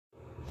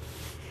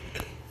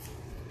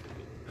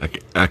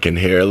I can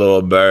hear a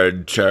little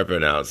bird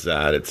chirping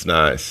outside. It's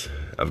nice.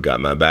 I've got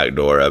my back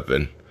door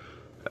open.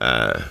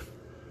 I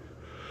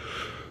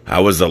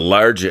was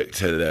allergic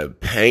to the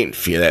paint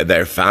fume.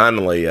 They're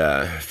finally,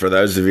 for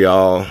those of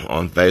y'all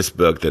on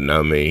Facebook that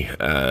know me,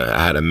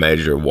 I had a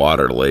major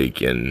water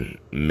leak in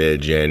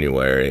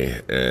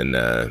mid-January, and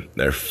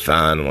they're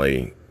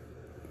finally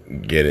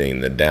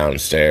getting the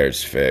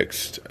downstairs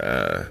fixed.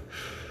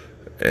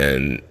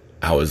 And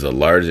I was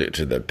allergic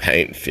to the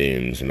paint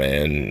fumes,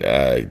 man.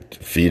 A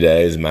few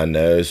days, my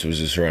nose was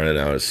just running.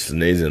 I was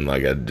sneezing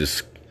like I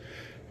just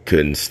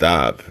couldn't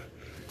stop.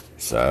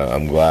 So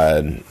I'm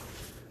glad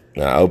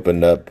I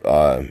opened up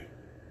the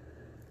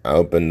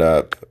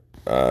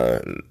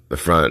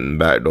front and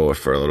back door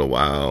for a little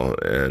while,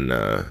 and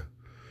I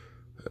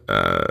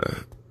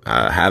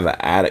have an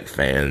attic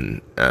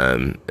fan,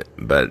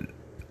 but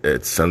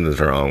something's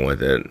wrong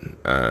with it.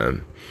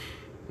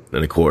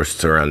 And of course,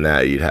 to run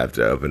that, you'd have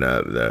to open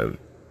up the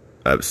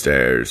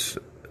upstairs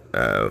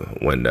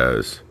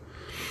windows.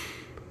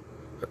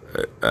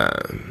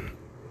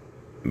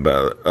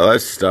 But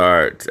let's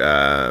start.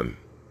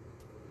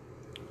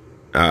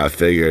 I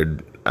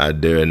figured I'd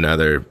do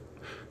another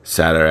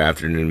Saturday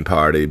afternoon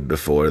party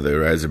before the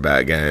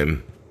Razorback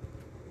game.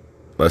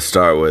 Let's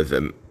start with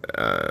I'm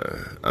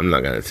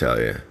not going to tell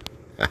you.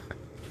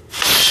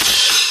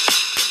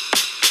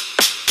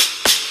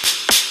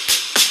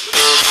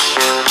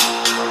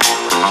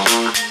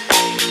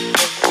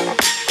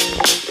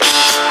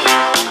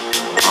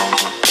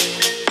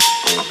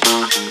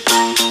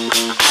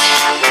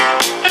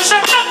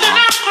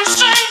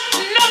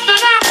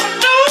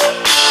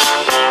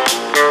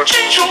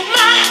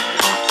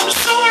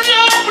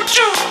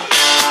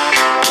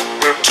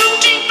 Too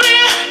deep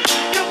in,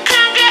 you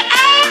can't get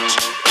out.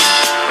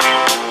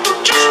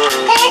 Just a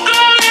poor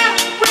girl, yeah.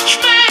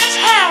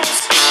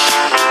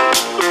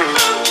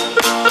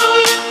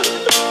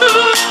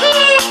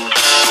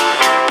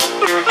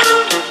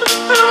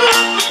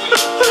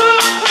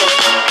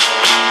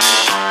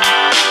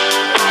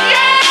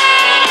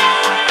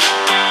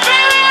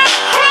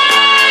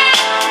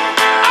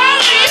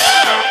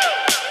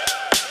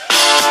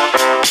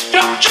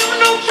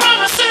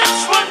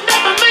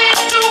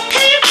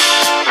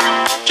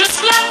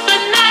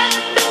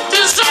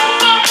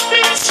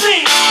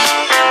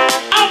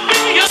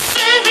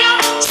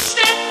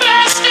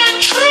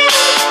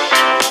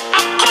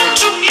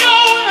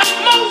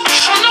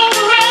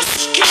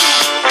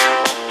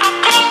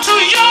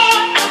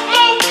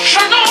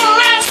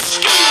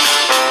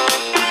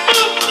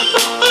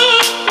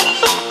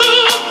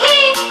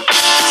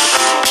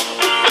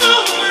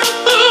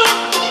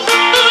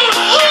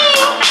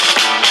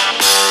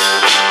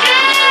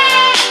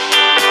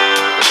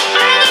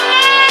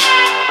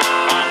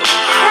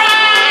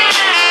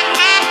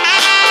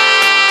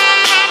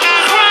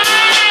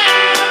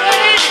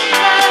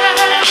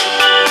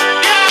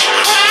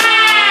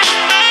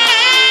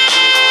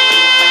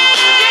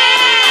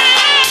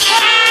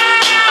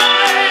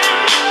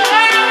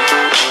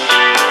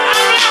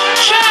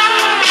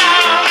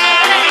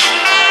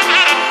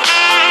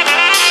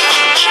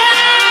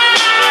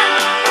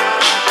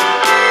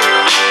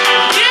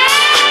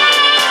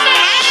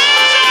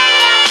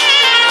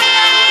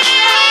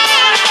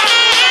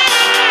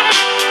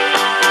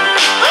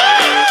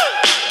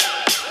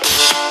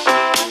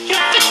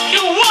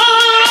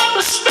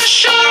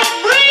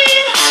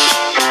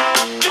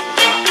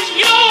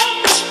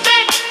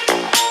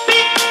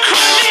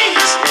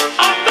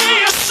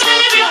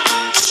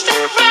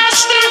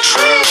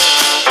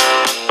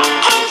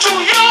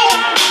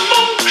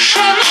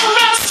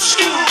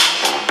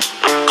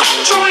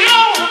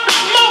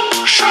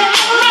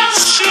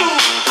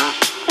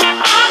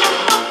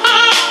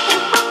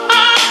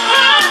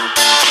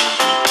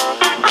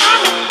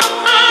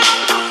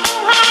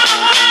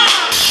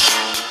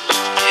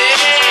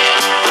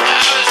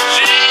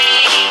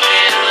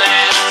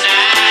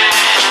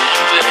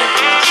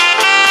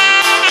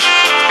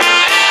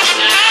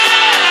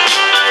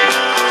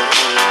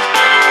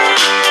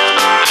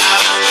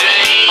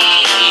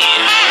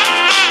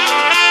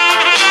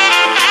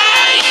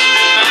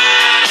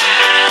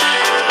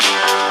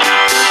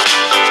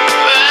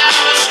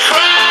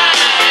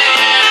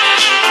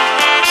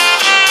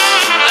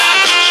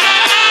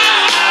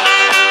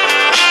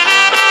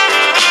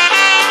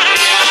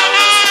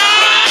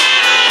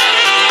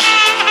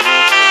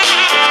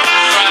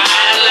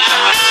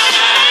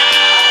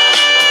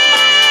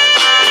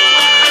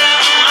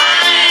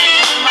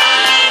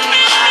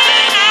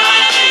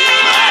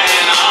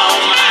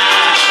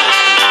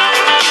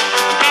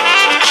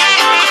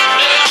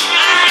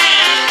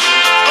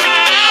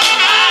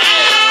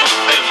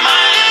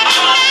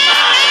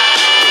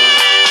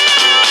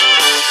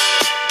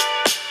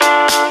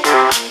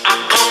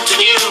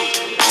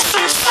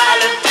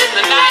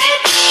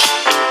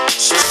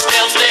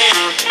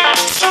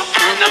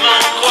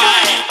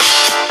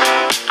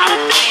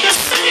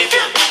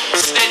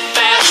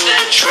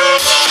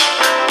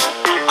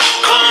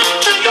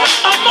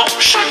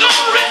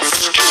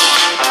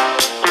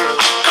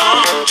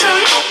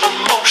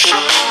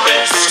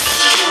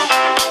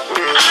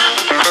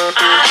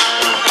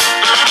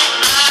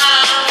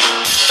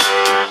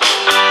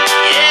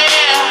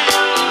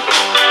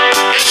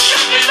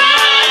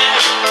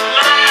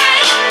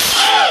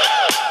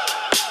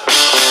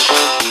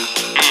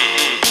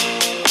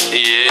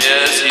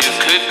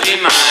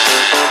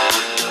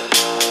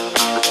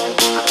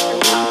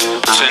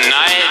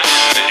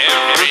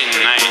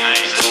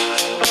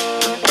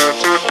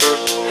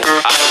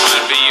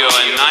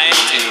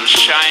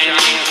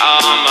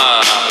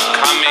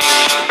 coming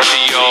to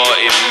your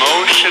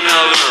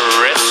emotional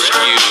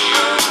rescue.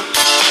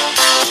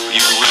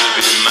 You will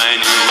be mine,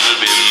 you will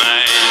be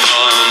mine,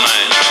 all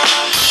mine.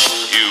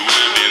 You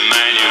will be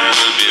mine, you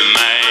will be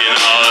mine,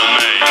 all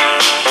mine.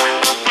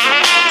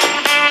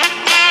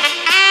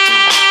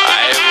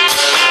 I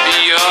will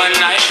be your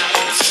knight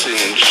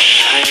in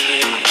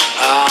shining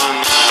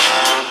armor,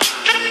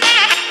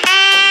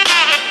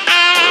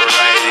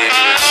 riding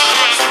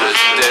across the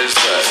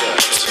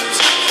desert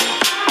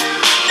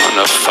on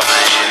a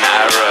fine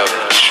Arab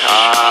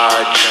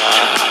charger.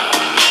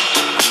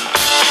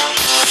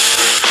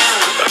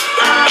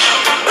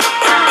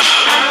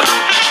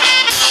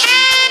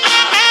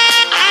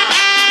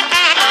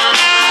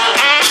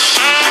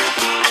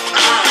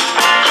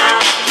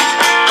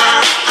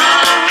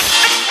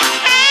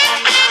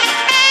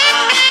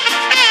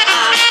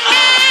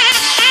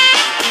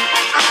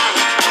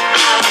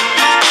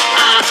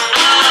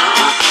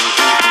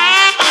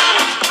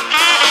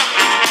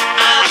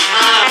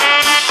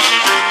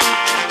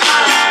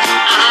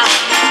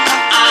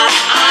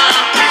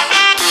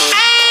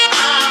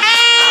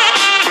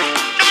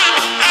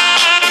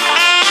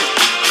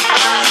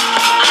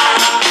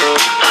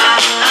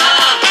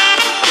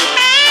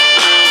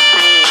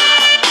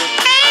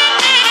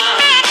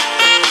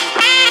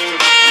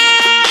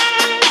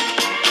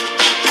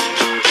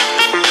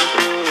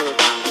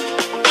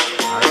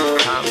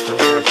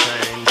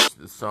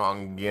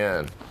 Song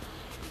again.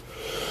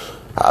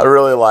 I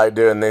really like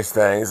doing these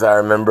things. I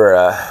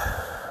remember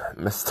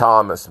Miss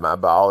Thomas, my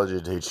biology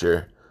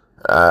teacher,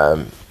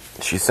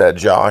 she said,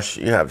 "Josh,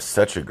 you have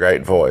such a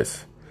great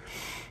voice,"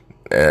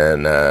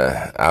 and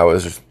I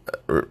was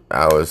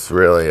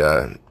really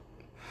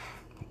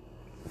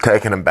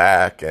taken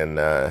aback and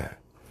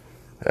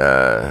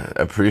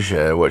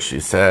appreciated what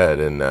she said.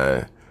 And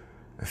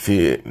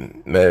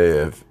maybe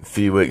a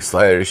few weeks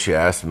later, she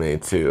asked me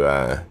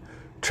to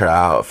try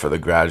out for the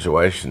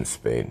graduation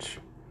speech.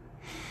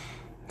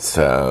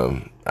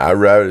 So I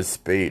wrote a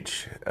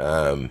speech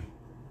and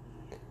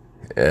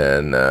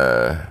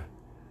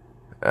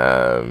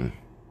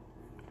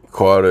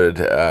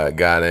quoted a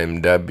guy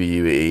named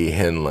W.E.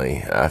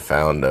 Henley. I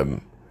found a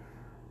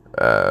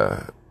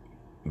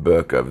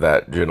book of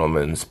that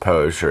gentleman's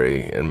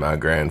poetry in my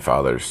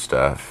grandfather's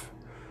stuff.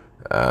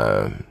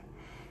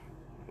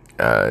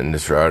 And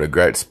just wrote a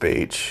great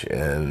speech,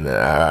 and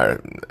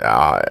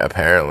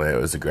apparently it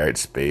was a great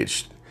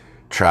speech.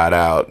 Tried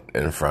out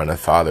in front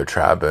of Father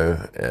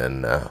Tribu,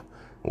 and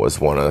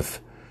was one of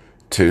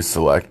two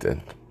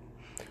selected.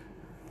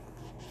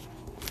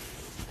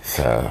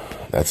 So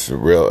that's a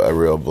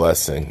real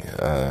blessing.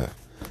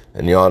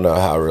 And y'all know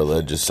how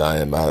religious I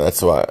am.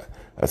 That's why.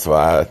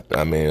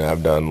 I mean,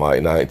 I've done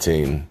like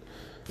 19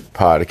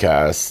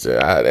 podcasts.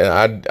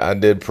 I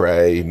did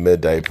pray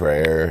midday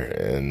prayer,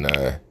 and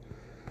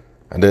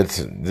I did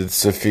a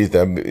few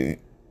things.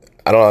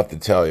 I don't have to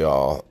tell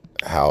y'all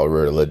how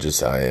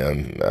religious I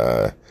am.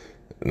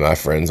 My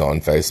friends on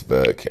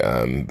Facebook,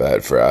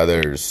 but for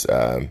others,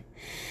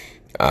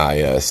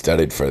 I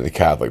studied for the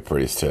Catholic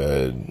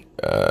priesthood.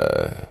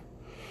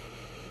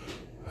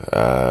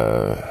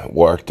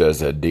 Worked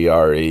as a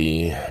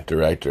DRE,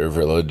 Director of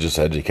Religious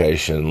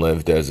Education.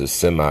 Lived as a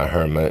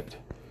semi-hermit.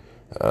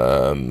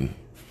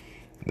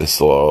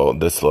 This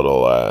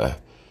little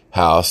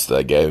house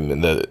that gave me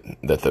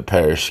that the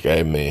parish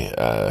gave me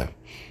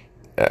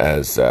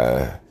as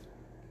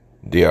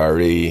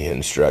DRE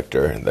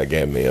instructor. They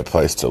gave me a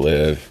place to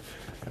live.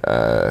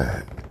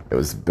 It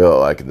was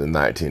built like in the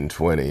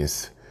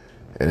 1920s,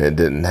 and it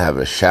didn't have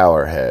a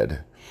shower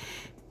head,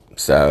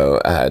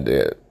 so I had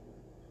to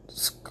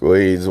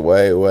squeeze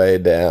way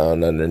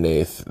down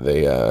underneath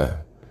the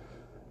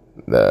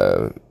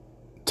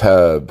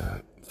tub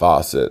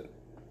faucet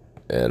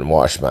and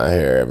wash my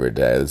hair every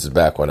day. This is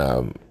back when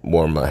I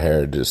wore my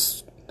hair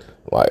just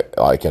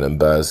like in a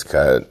buzz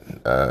cut.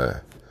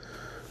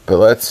 But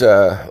let's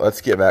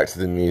get back to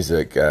the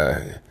music.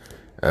 I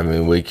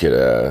mean,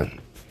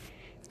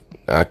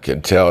 I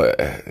could tell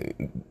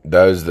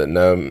those that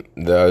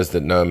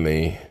know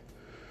me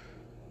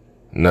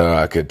know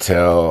I could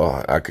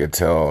tell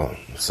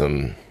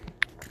some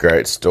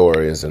great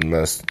stories, and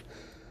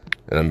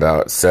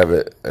about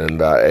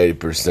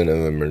 80%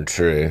 of them are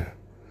true.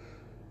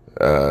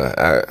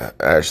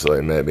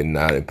 Actually, maybe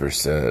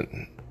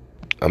 90%.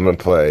 I'm gonna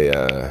play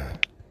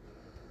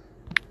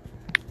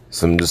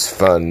some just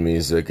fun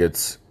music.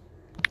 It's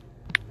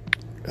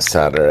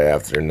Saturday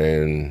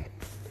afternoon,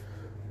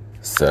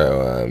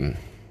 so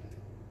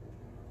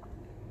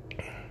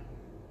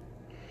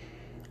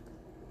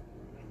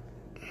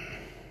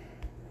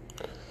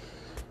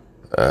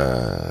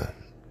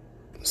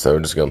so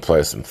we're just gonna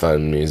play some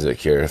fun music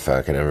here if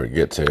I can ever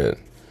get to it.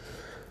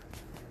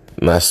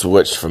 My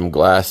switch from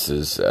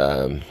glasses,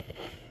 or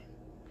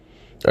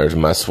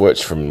my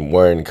switch from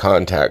wearing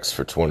contacts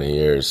for 20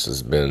 years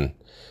has been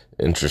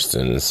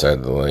interesting, to say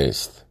the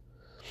least.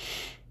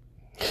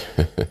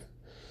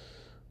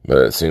 But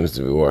it seems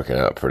to be working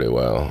out pretty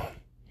well.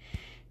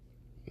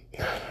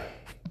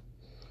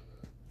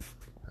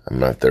 I'm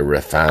going to have to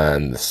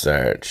refine the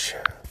search.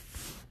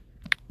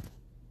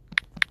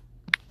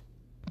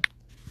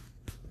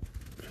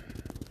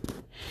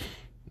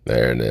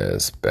 There it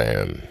is.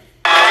 Bam.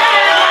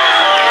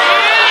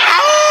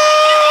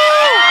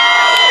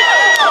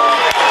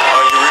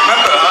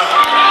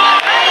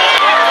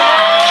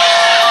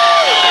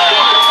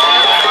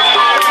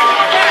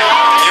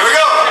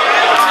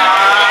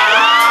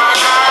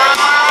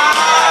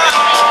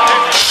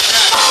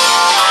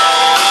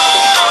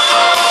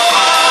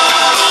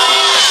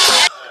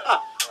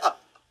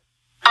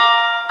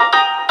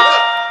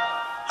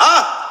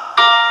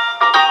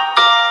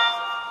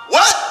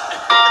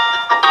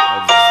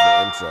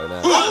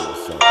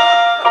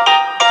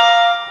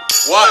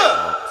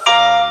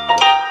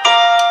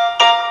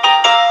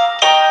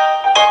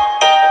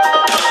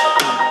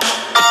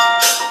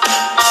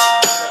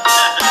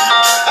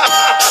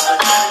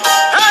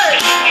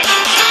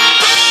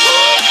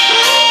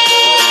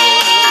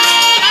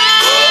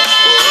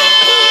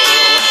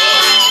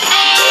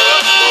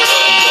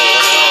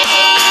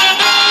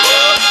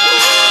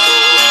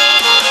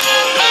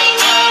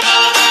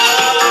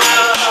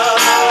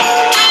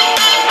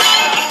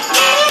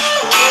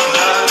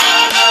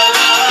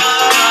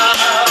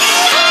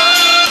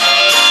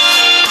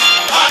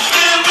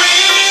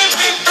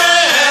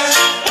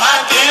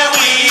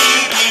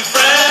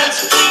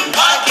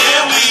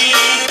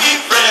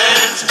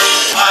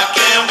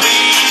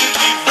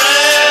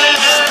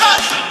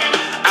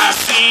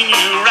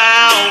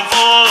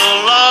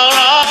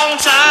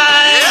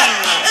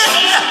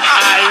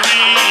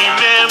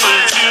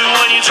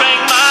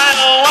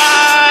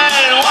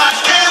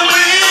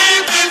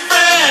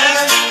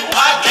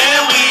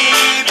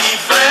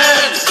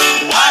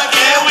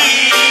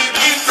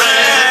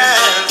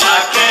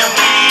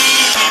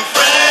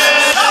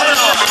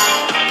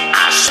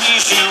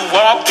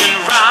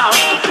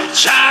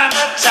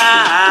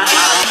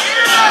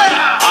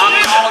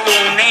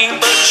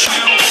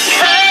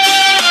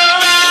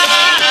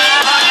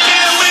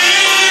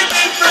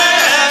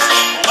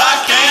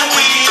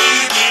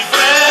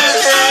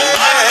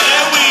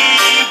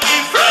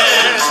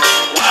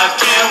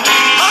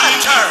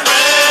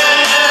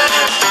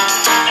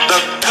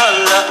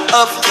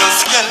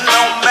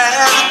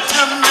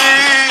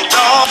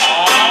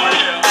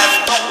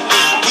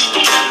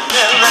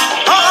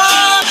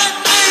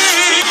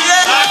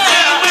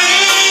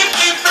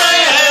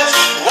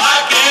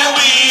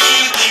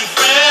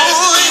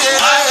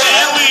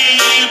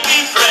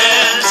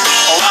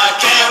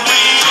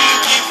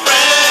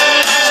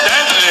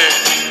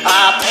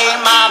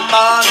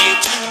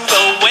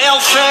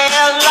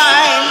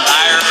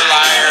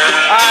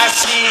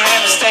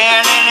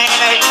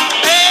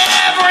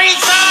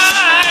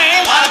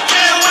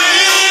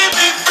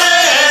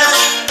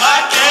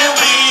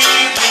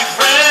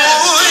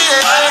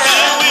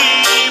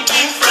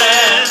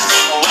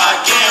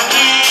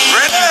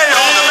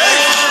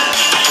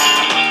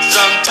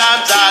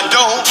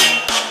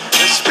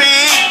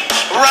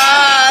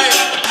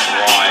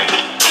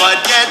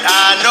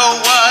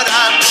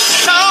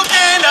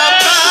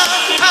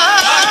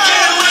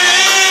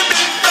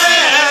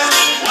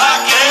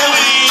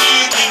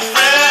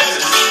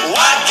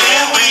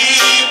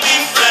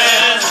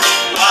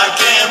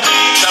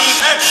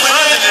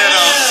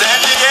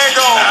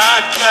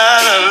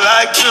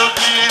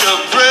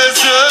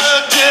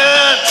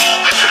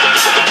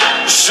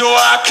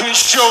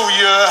 Show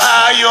you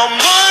how your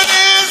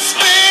money is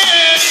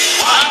spent.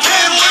 Why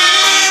can't we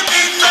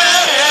be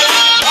friends?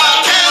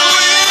 Why can't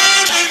we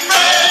be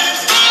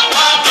friends?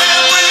 Why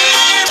can't we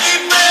be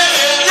friends?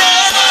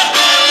 Yeah.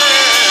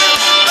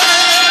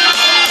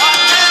 Why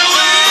can't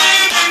we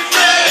be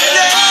friends?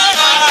 Yeah. Why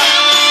can't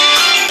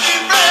we be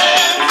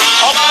friends?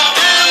 Oh, why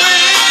can't we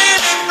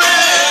be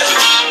friends?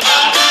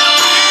 Why can't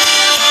we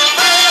be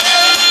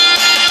friends?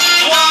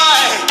 Why?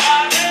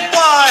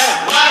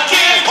 Why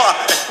can't?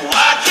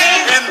 Why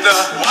can't?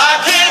 Why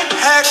can't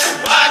heck?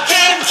 Why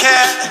can't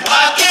cat?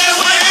 Why can't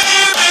we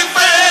be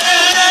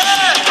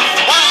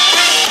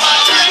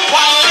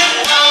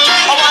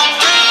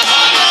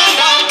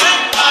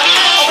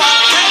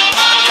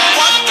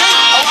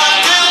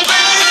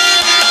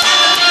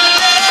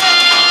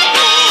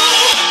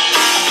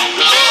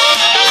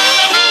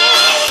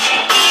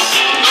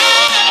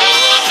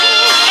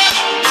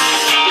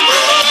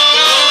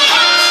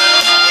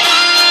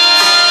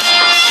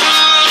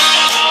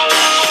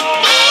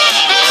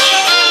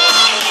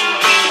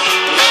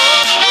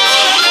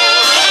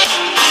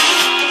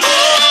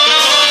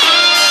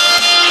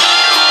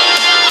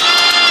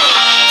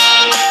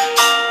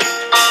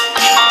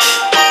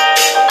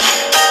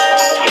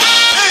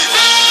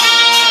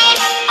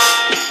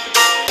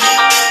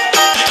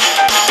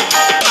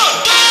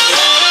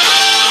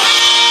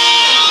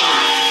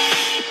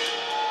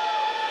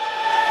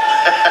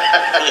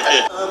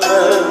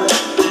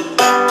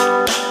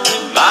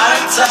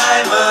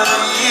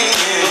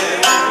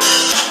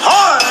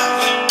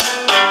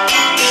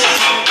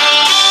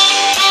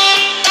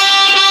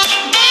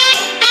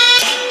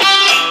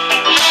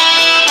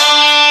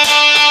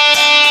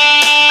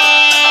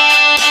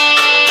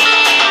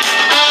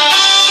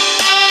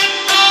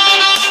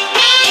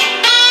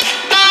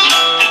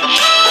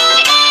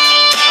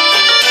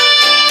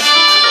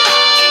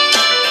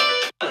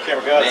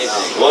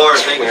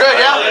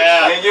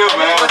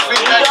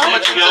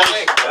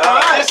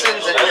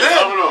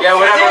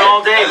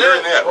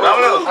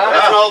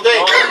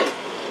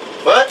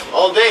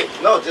all day.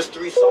 No, just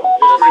 3 songs.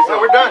 No,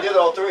 we're done. We did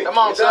all 3. Come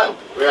on, son.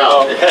 We're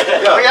out. We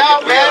out, We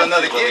got man.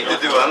 another gig to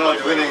do. I don't know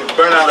if we didn't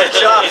burn out our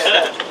chops.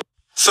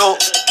 So,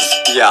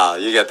 yeah,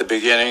 you got the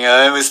beginning.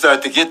 We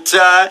start the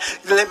guitar.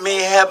 Let me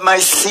have my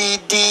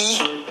CD.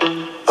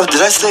 Oh,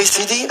 did I say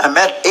CD? I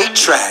meant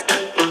 8-track.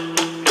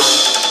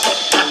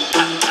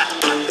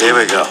 Here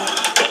we go.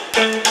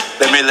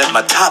 Let me let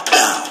my top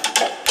down.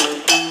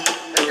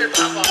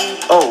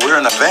 Oh, we're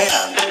in a van.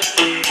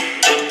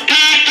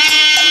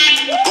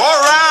 Go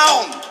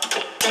around.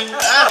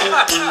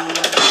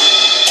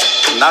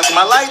 Knock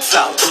my lights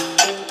out.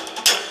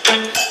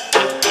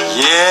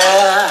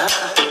 Yeah.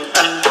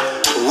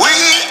 We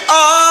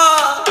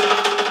are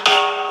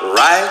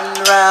riding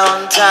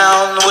around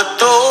town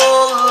with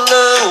all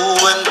the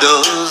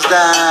windows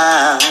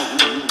down.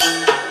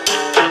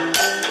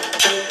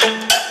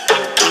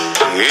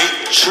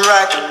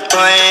 8-track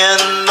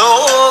playing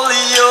all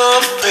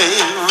your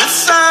favorite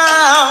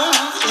sounds.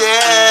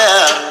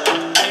 Yeah.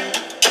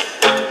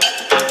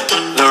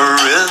 The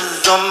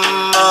rhythm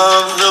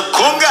of the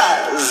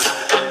congas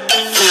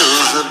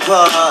fills the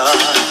bar.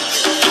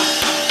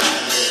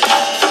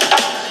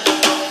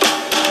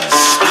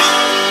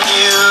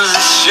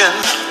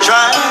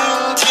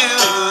 Trying to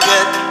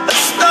get a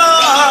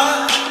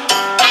star.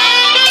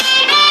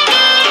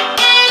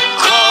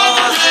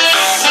 'Cause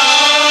it's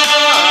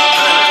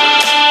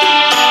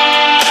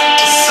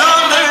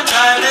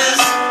summertime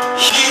is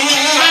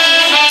here.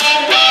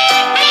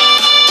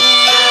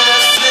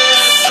 Yes,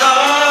 it's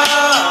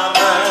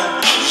summer.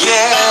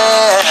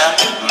 Yeah,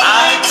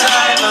 my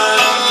time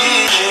of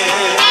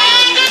year.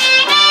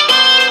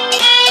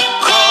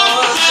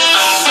 'Cause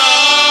it's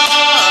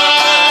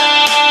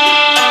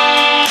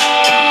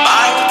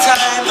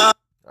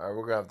All right,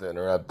 we're gonna have to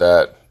interrupt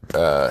that.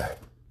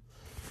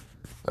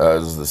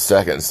 This is the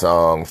second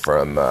song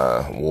from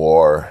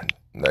War.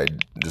 They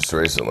just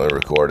recently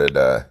recorded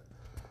a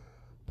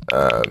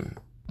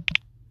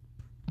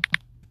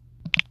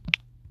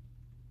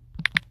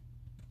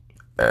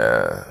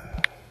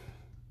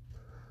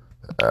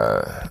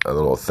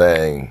little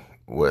thing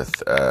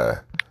with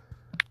a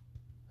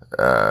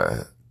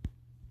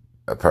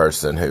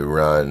person who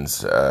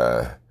runs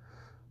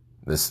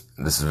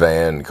this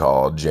van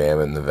called Jam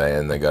in the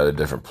Van. They go to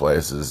different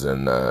places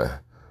and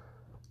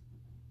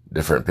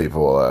different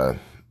people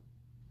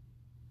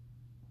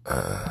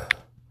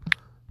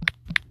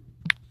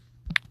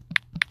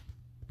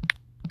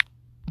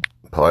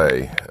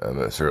play.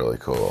 It's really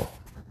cool.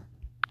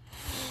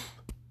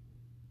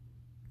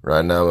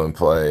 Right now I'm gonna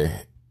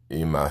play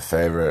you my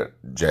favorite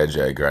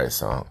JJ Grey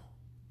song.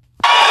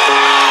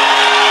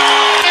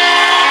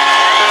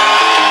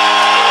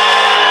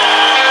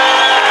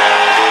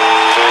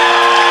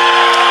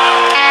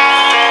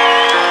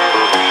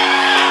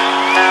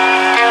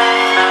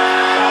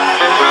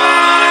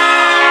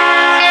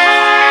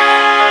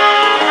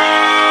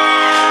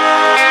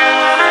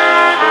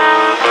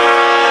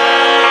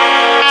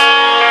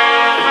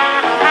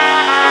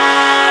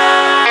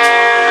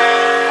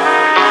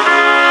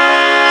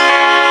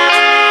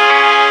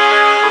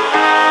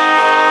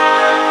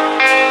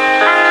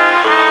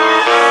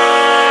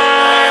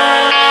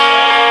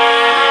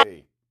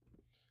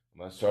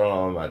 I'm gonna start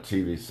on my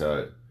TV so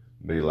it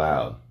be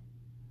loud.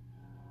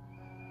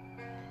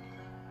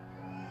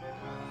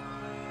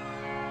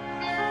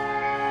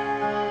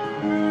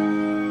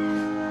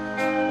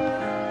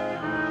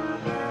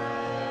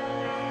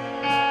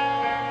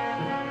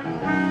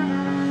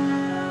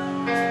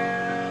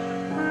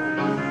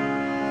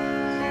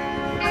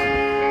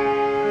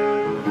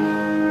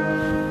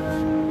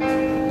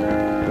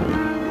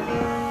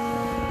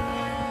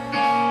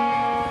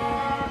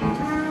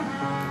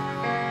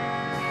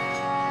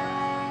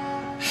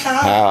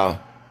 How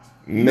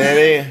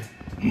many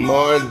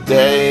more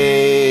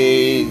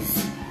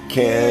days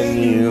can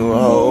you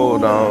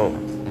hold on?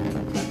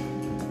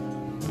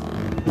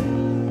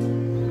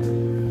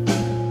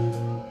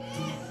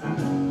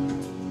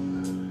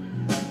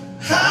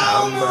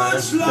 How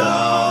much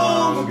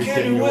longer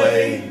can you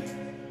wait?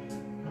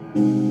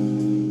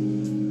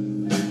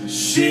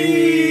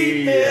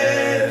 She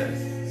asked.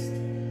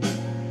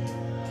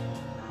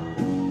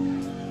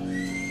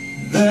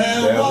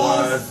 There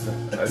was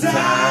a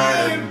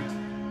time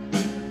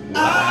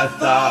I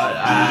thought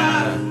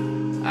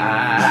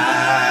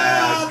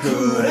I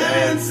could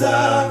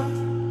answer,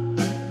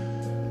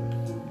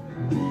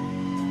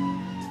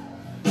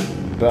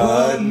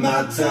 but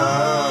my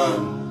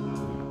tongue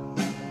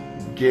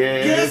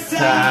gets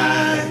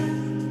tied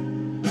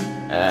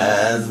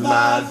as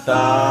my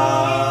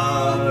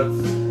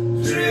thoughts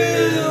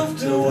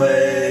drift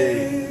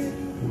away.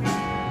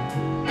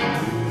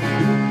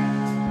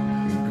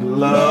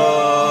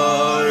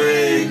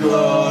 Glory,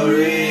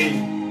 glory.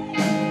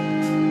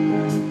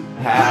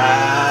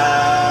 Hallelujah.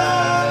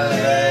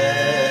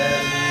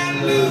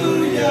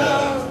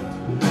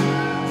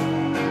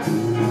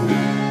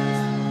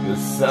 The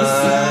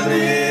sun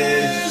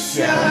is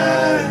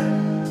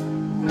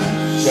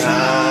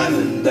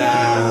shining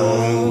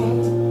down.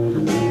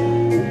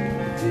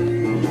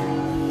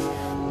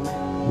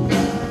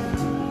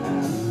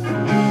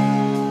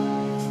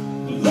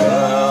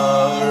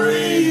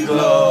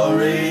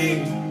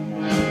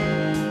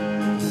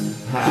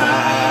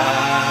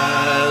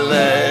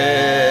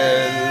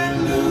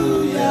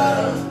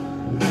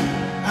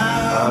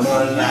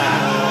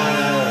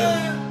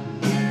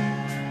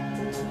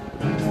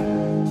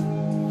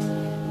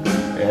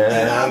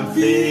 I'm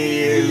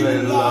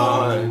feeling,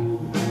 Lord,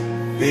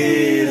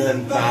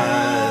 feeling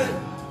fine.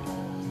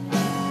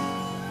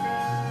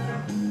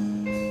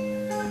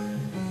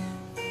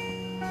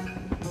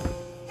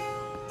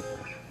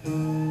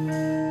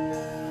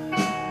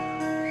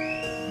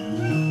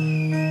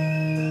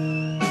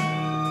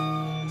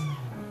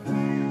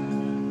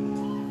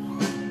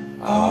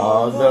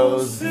 All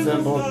those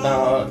simple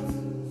thoughts,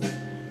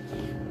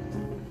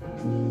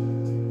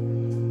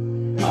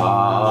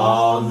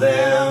 all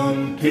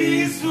them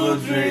peaceful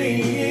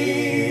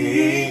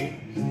dreams,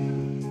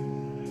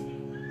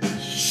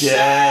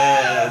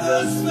 share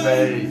the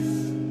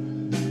space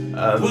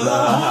of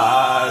the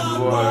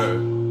hard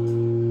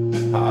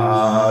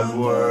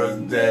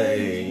work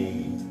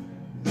day.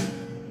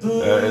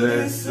 And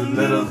it's the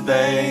little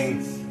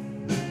things,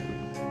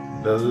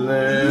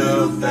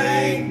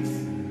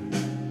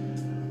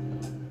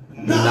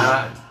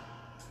 not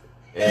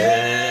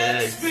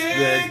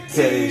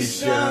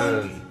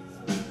expectations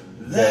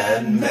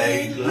that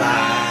make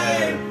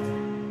life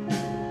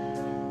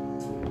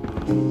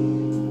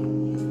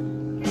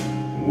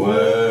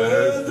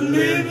worth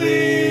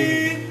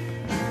living,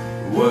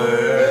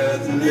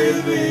 worth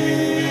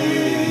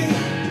living.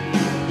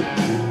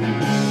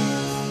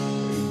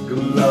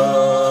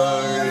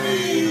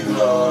 Glory,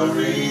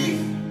 glory.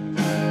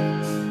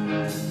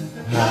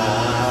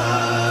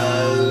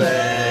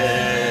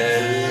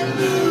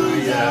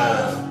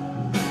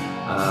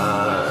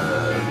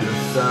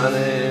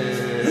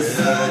 The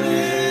sun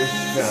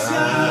is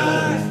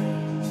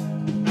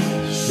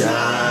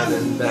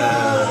shining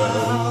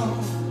down.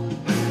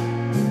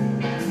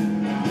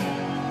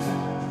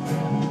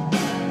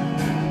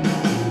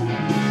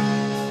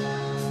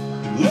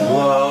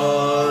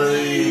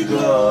 Glory,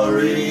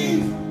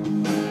 glory,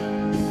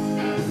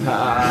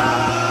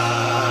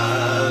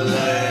 hallelujah.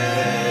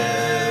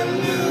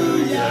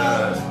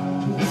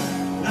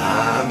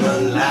 I'm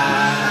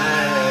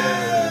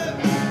alive,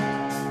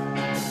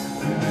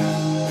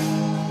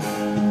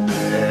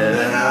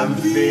 and I'm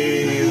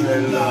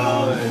feeling,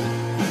 Lord,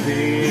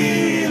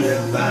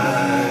 feeling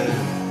fine.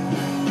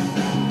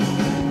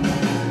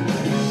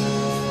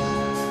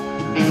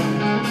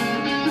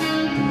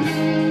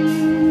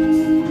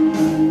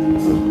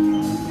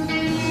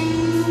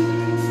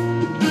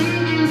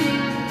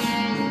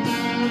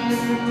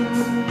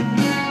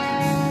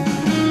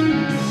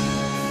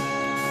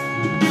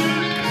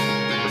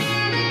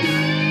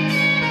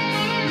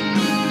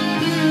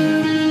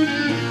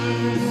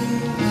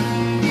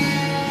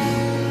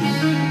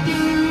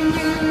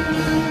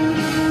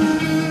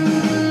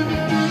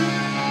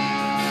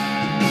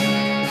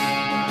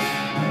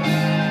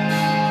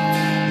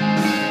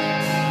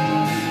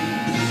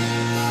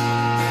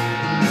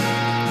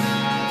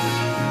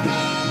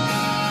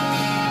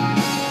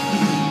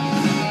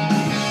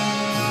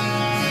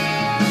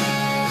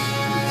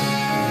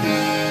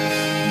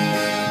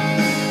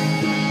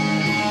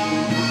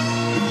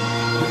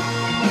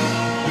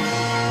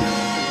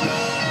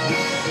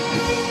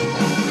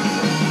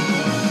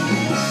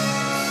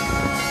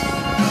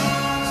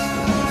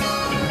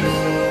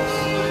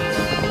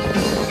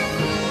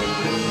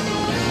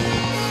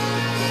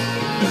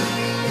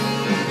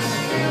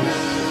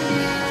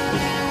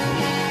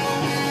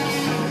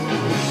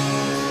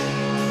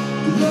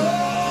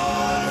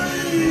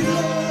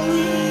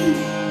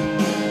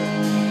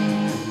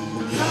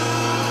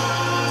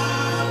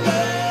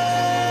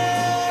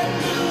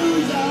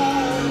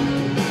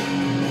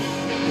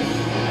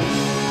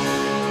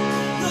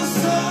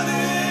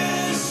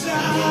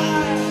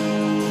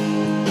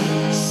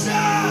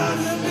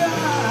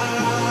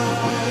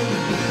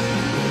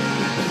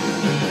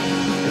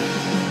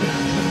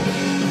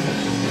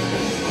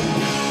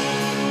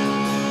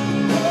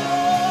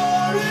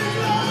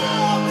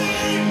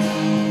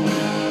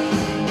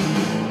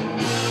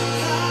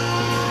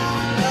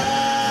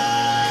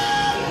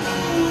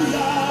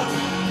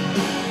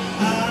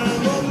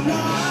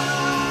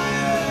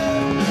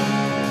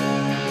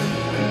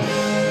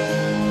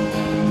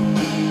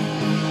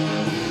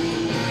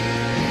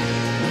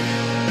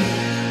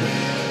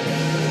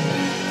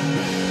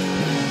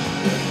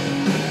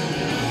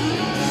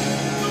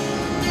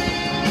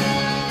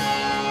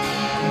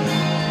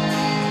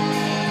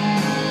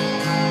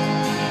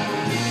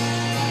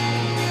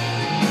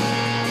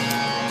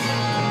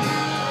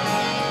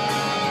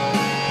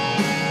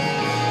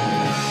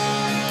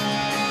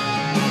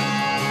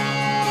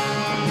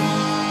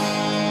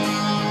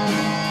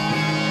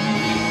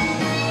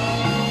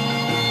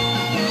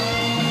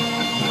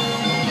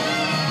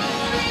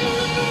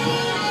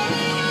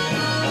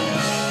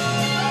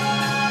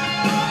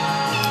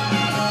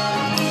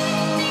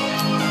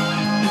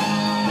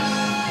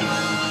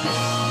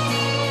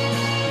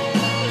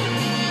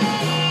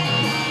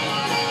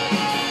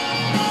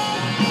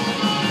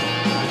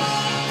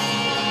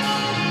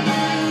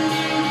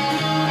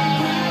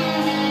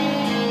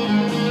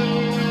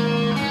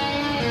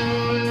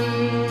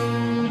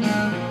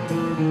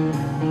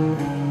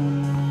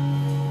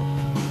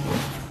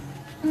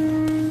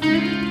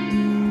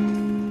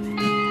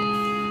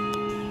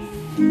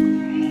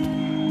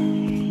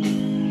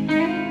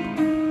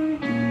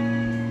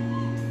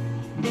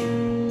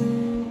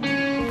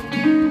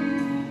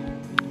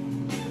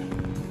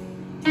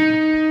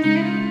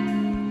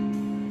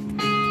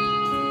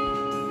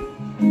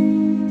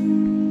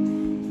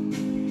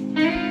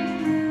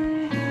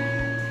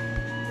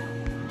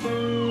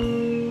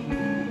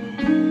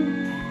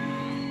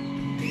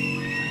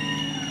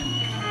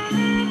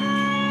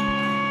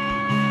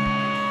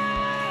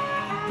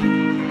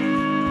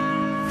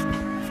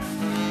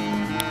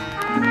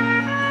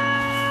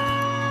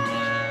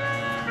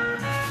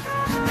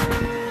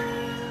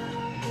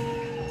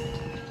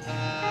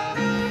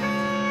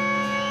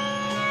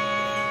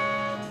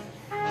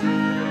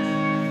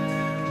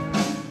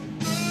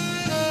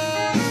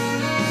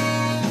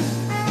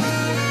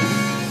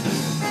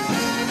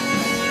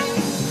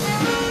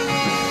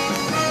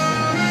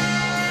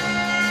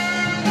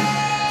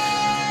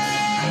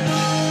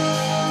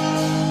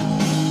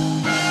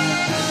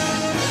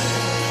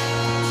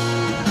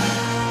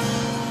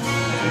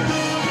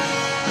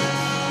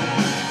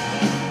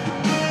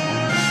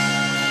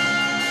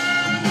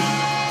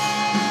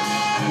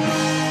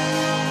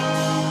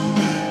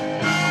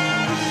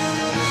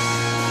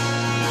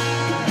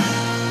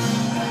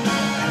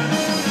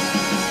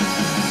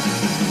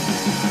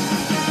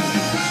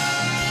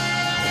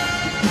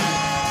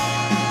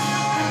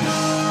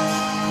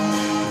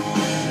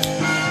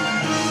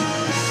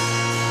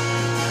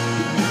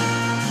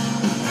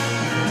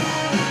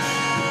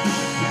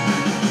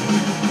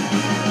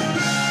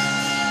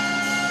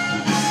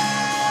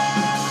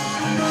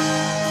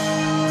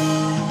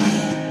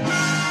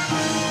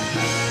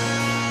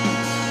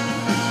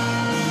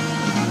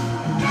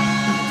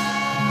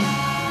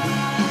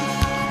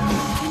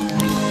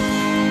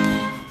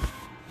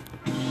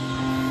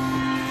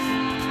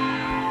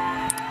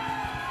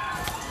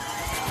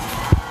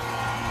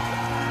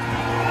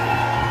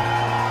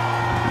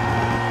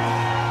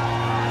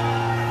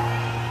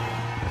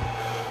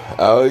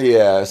 Oh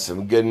yeah,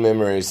 some good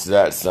memories to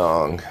that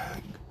song.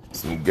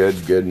 Some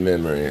good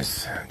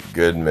memories.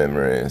 Good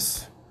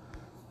memories.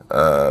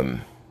 I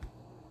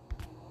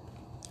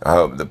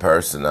hope the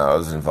person I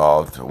was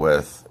involved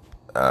with,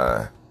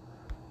 when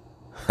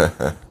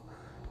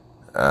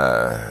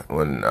I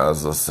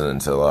was listening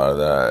to a lot of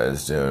that,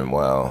 is doing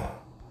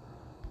well.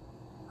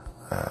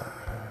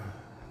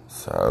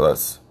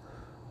 So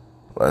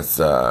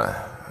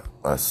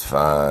let's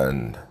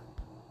find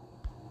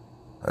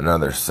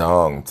another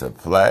song to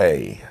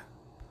play.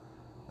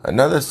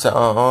 Another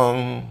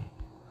song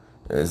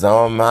is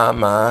on my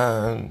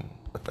mind.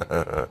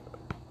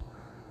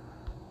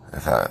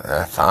 If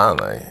I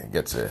finally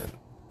get to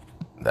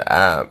the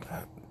app,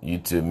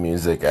 YouTube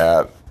Music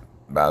app.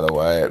 By the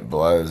way, it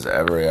blows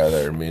every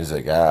other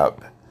music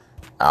app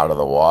out of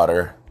the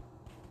water.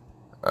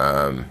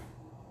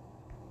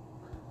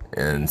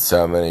 In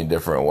so many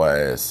different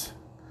ways.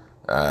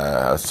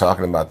 I was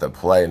talking about the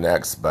play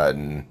next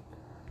button,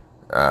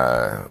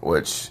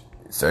 which,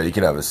 so you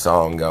can have a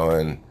song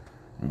going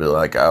and be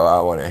like, oh,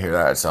 I want to hear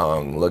that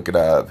song, look it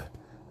up,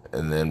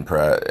 and then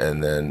press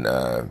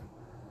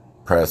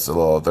the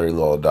little 3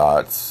 little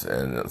dots,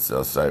 and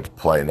it'll say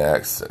play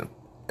next, and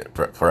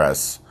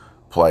press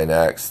play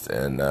next,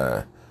 and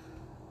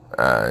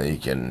you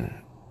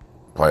can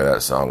play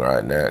that song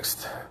right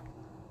next.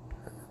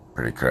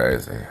 Pretty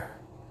crazy.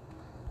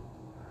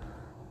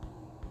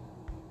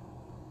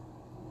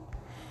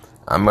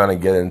 I'm going to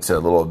get into a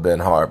little Ben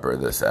Harper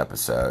this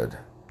episode.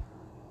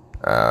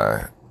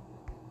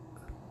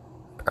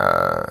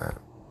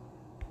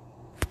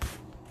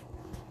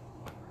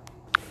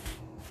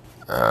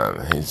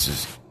 He's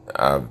just,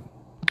 I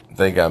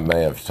think I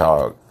may have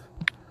talked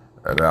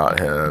about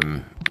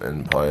him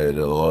and played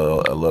a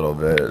little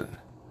bit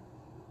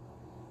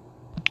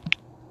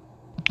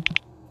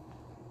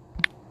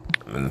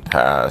in the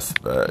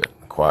past, but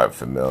quite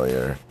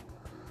familiar.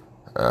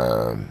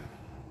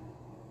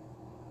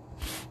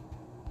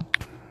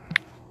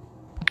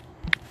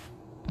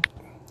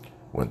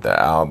 With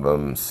the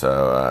album,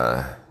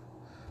 so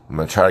I'm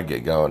gonna try to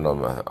get going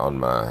on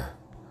my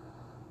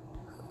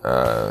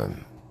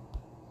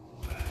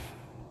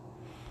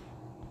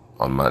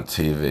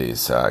TV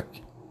so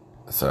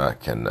I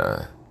can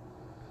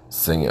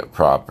sing it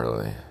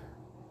properly.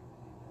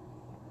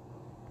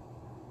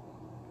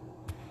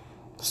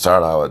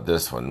 Start out with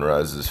this one,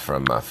 Roses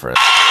from My Friend.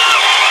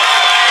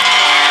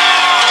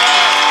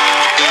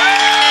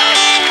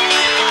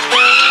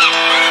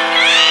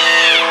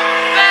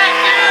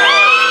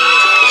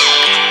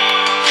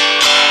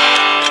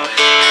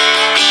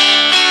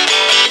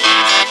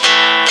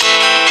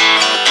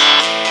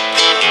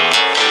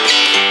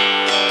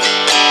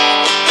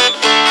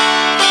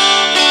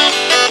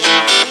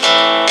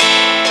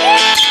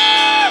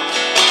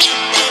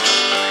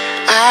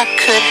 I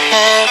could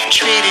have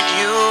treated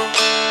you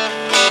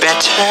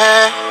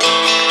better,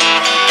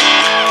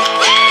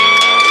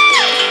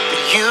 but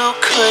you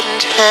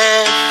couldn't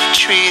have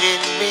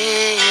treated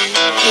me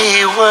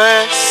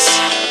worse.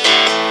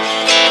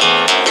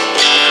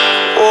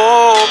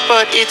 Oh,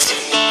 but it's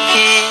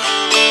he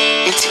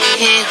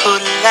who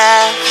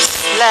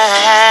laughs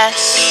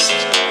last,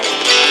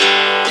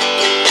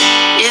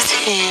 is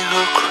he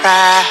who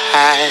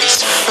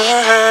cries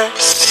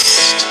first.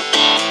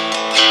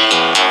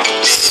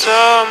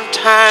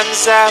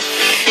 Sometimes I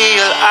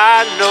feel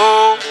I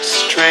know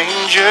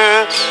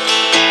strangers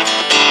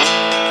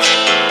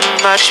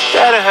much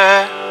better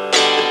than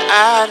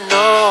I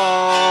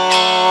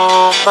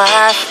know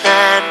my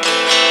friend.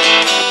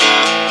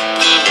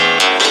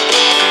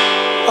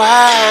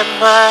 Why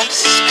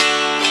must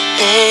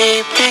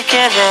a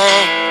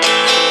beginning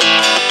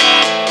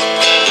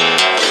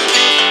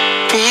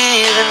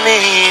be the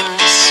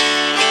means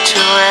to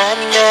an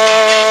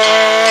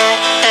end?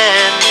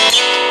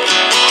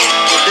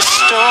 The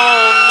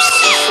storms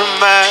from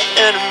my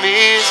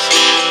enemies,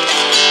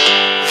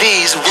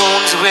 these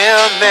wounds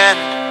will mend,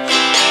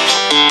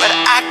 but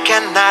I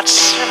cannot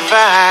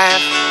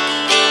survive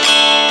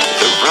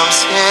the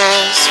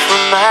roses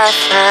from my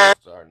friends.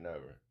 Starting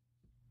over.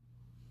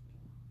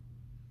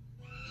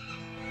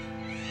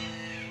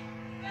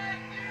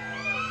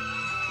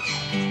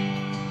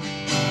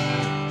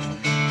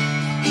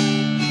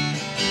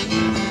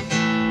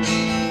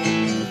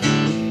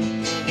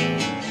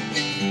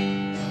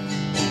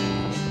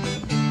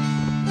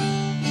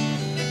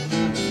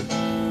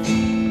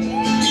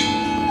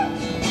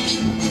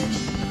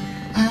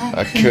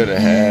 I could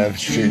have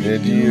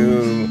treated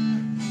you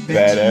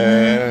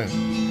better.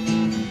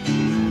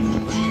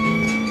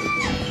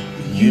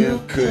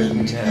 You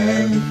couldn't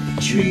have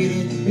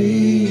treated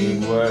me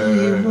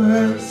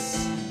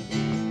worse.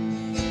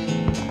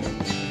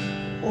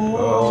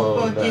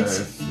 Oh, but it's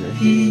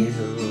he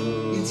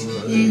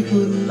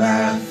who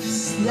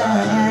laughs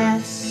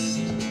last.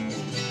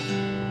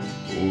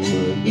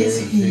 It's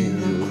he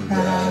who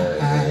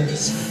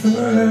cries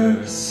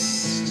first.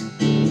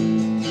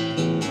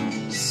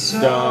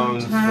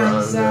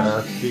 Sometimes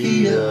I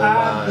feel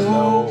I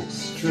know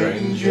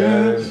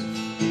strangers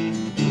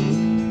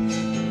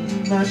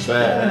much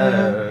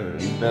better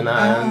then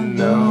I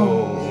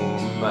know,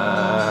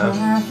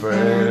 my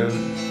friend,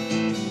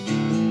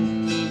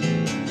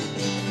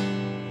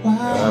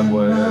 I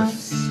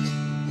was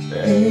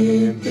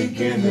a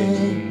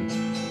beginning,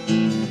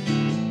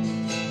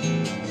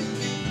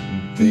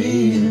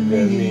 be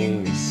the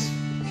means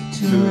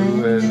to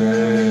an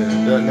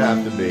end. Doesn't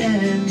have to be.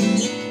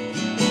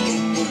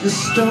 The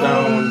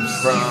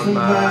Stones from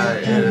my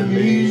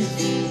enemies,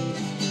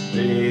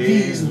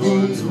 these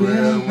wounds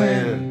will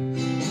win,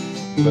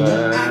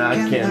 but I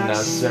cannot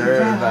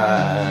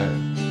survive.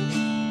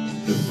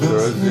 The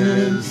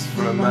roses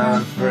from my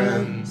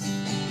friends,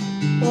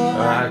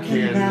 I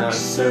cannot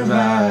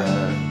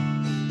survive.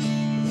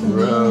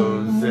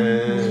 Roses.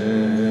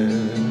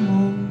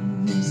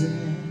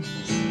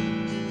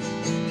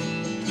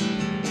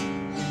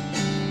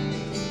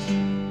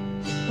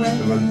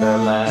 When the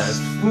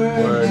last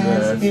word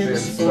has been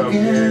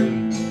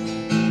spoken,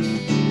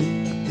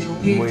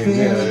 we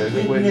bear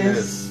the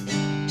witness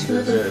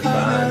to the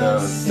final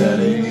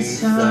setting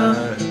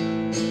sun.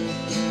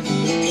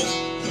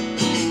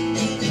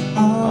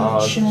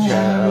 All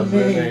child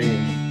living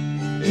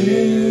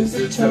is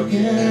a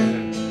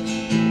token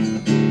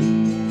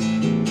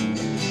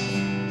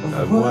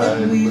of what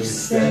we've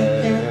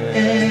said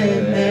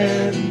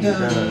and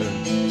done.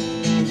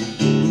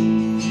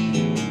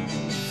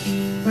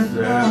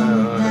 When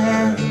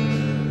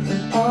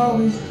all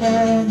we've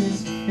had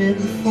has been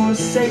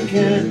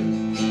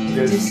forsaken,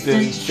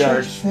 Distant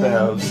church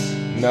bells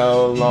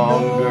no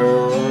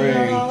longer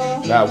ring.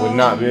 That would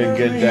not be a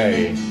good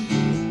day.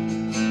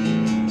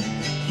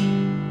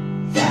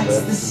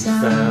 That's the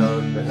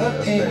sound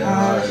of a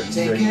heart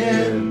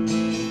taken,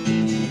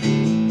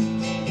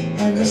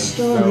 and the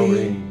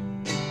story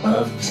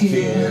of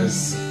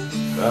tears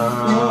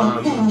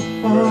from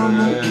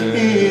a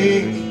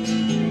king.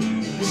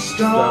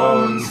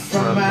 Stones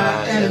from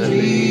my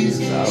enemies,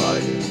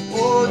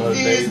 oh,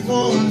 these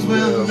wounds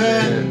will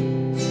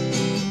mend,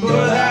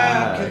 but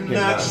I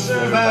cannot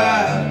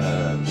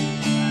survive.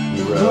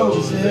 The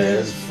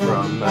roses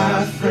from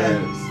my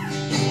friends,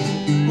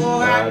 oh,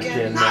 I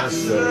cannot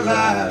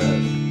survive.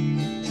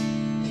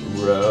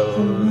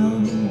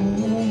 Roses.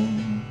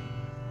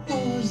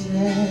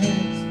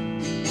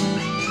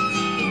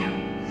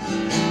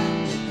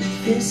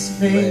 This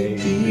may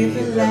be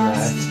the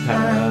last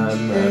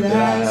time that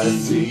I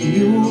see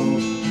you.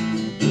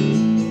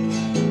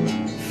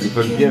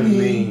 Forgive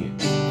me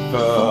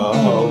for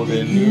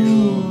holding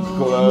you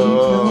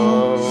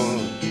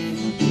close.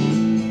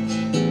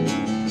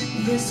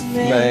 This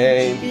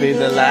May be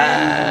the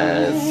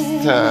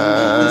last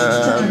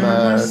time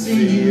I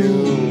see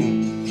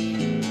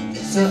you.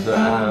 So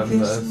I of this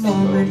must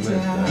moment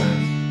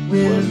I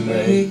will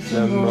make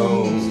the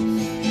most.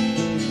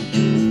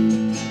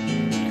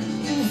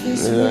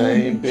 This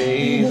May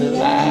be the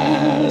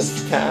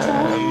last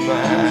time I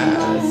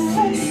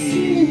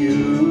see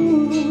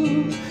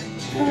you.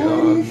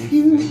 And if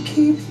you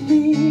keep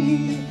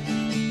me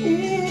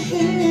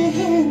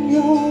in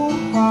your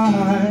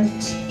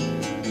heart,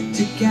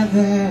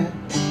 together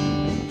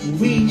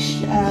we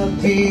shall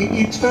be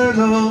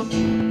eternal.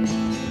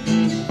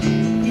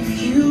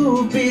 If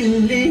you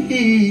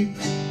believe,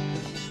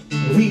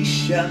 we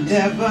shall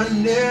never,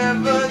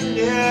 never,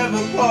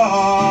 never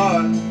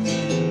part.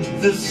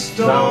 The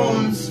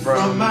stones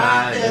from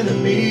my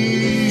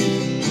enemies,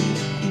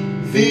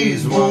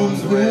 these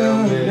wounds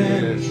will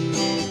mend,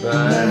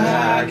 but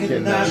I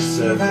cannot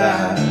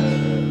survive.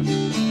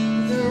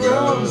 the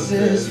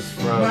roses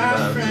from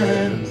my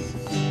friends,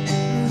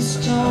 the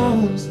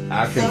stones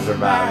I can from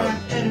survive my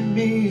them.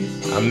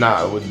 enemies. I'm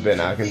not with Ben,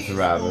 I can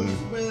survive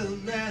them. Will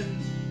mend,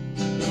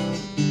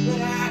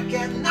 but I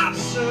cannot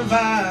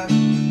survive.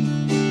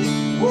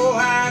 Oh,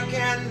 I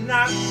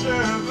cannot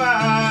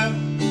survive.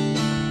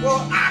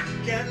 Oh, I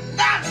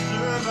cannot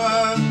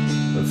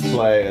survive. Let's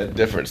play a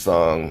different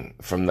song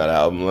from that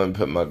album. Let me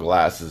put my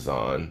glasses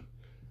on.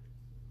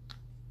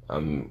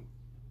 I'm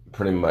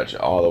pretty much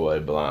all the way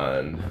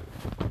blind.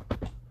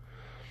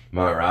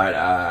 My right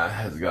eye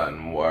has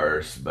gotten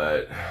worse,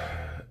 but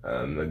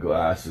the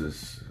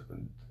glasses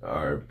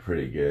are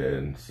pretty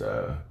good,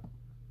 so.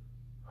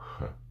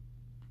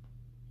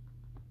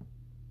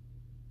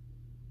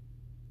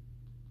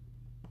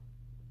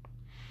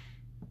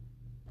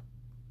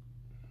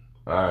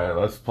 Alright,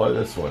 let's play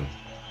this one.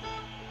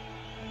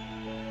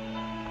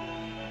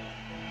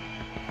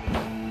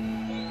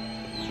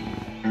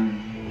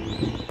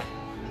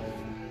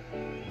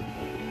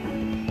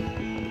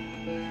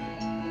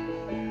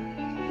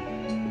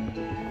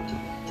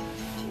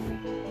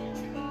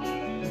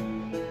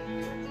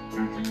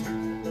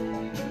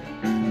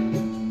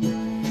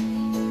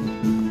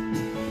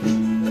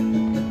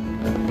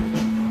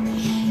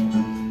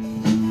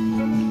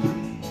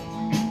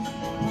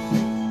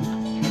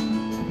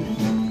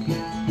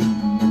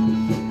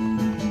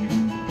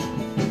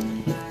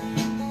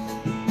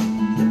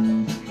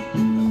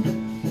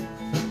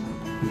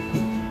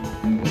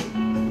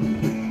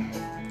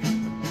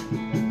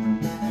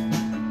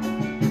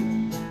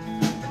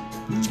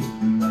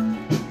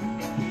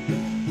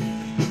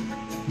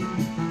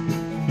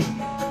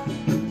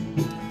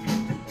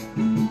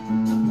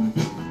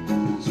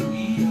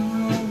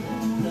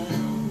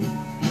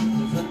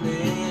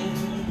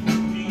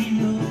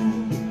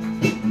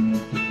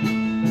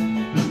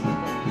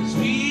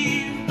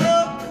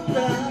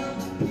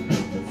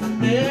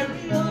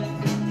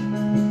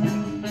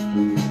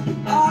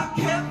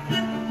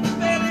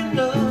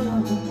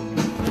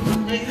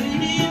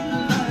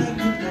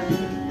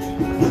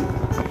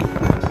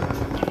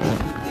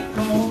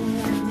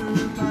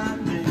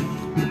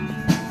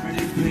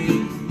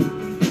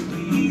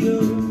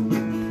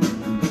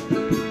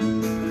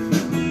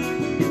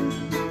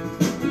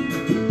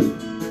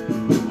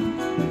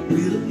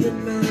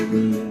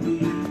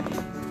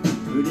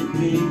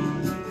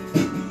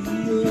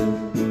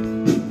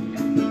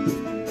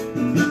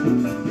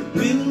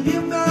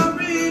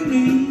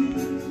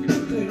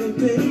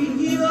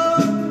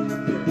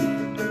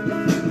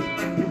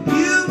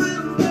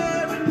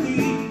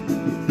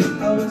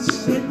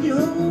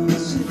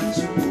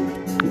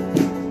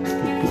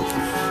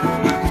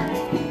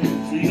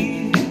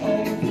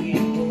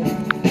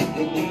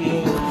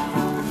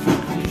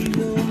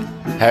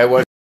 Hey,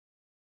 what?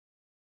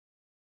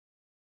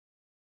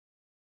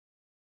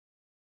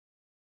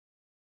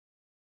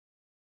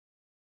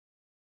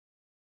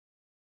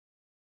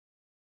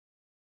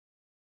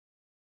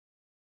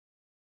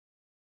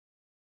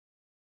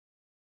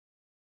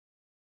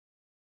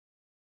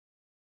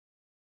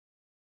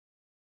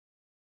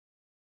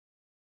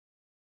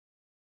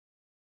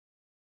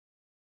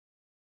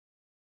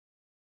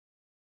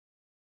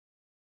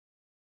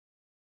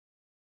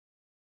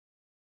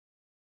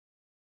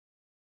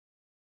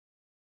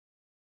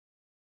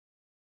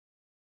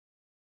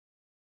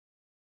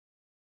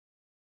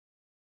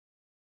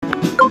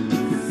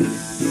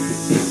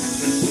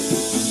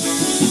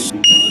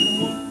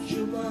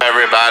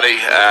 Everybody,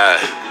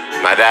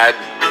 my dad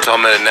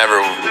told me to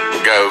never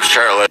go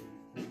shirtless.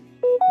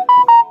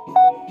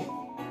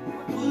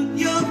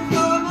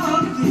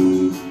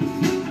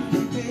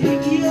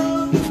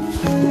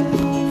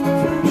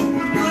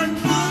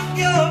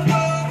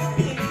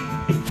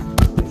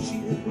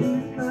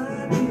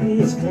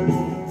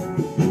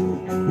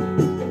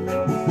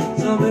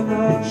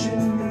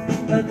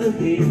 At the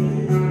head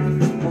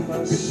of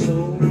my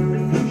soul,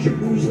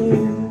 shoes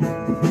on.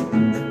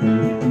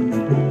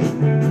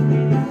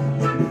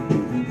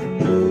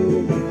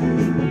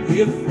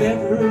 If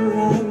ever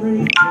I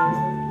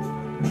return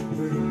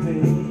for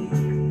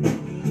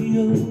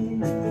radio,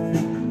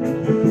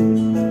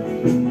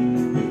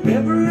 if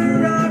ever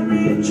I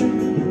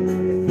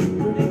return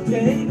for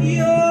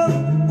radio,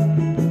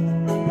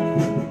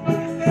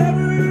 if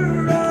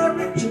ever I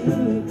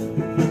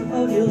return,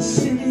 all your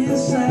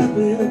cities I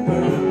will burn.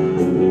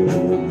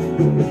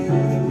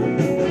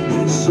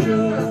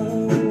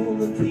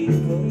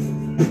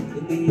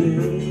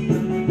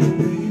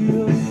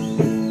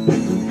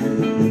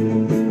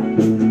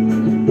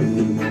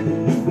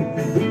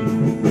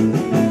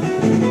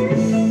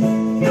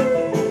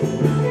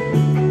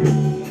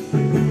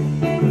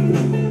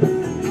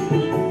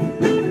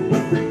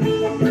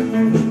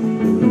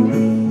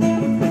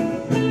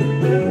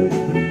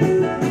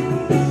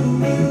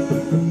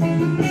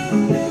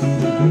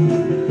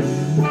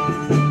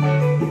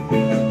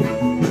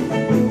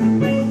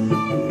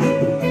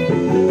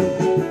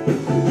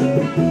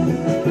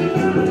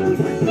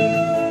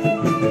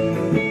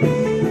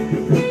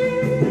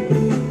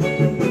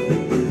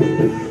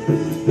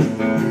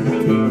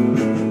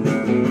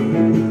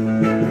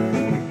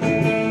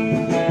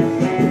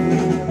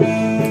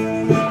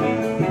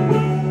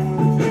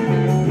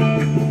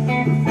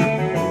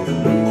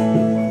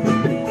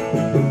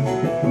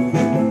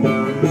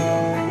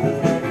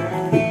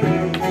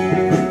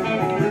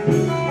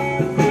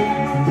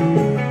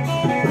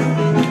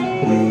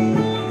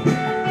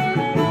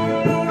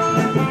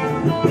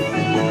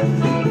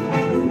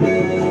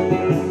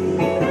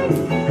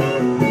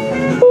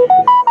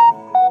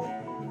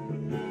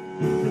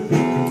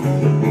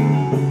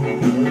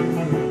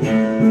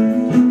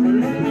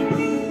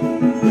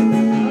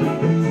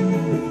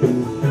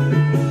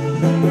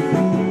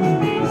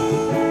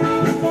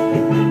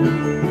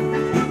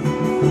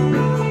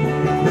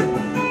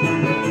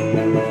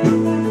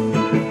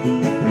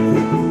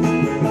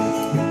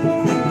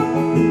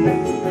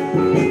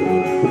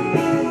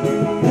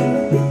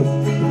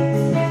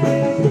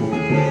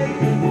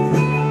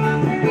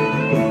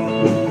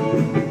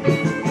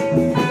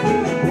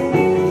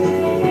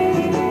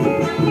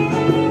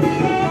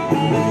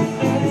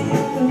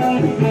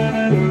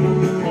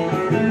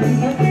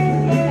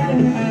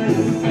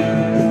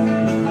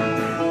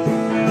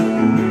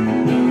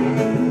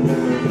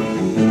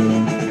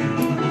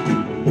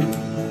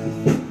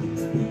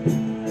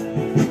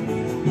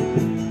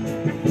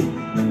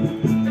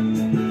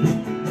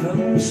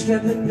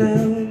 Stepping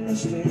down the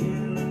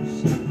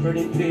stairs,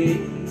 pretty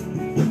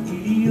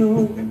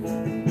video.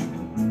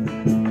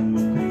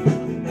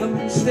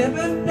 I'm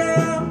stepping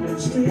down the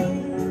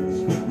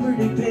stairs,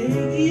 pretty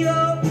video.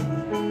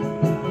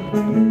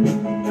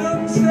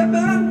 I'm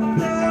stepping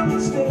down the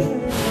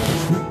stairs,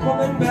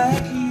 coming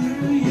back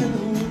here,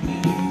 young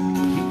man.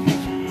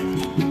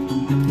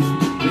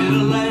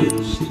 It'll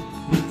last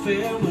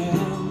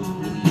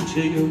farewell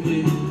to your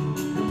will.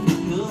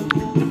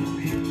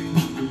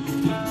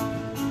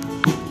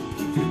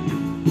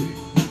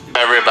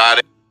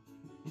 Everybody.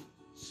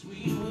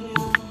 Sweet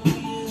William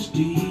is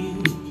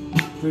dear,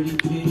 pretty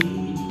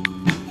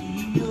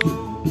video.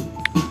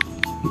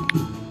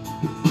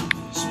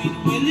 Sweet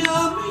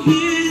William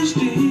is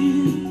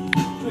dear,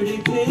 pretty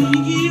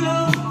video.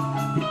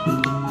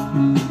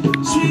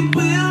 Sweet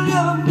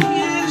William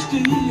is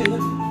dear,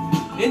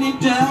 and he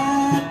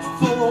died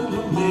for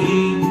me.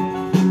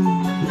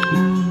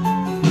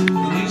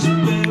 And he's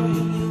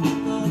buried in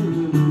the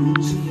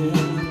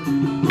Louisiana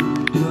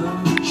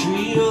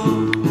country.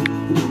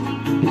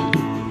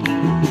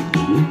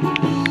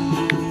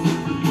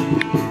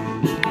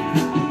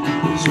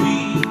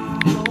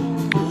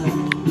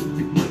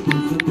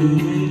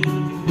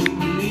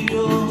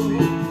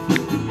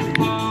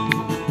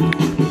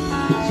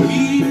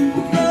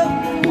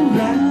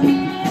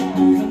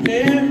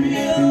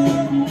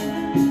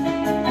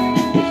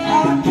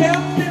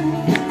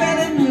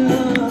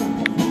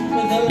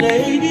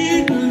 Lady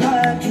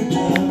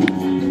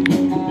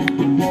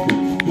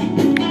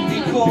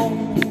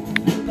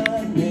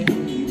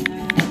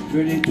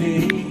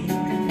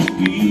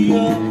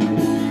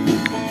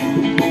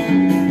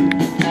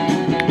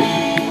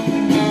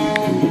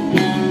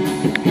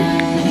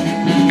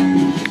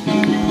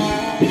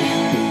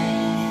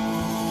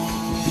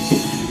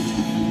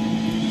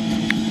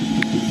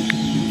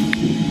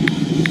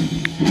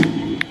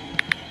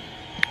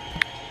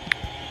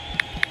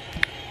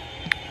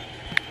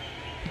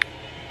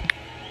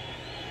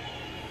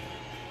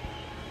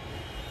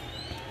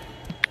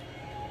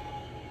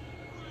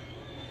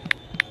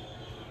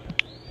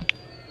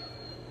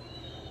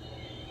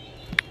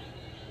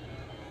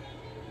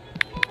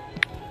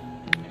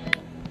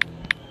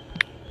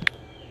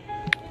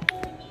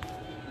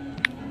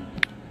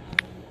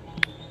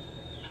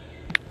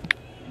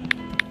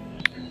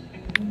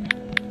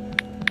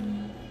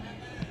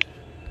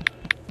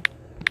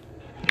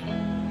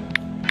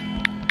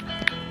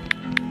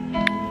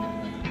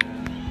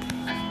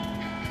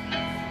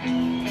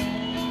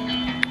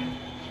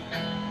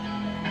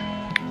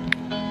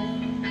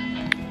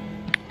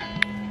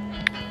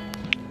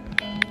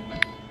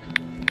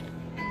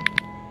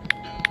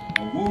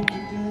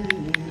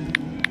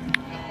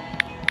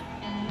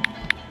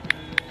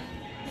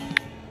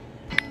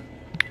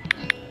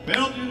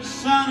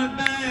sounded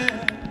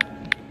bad.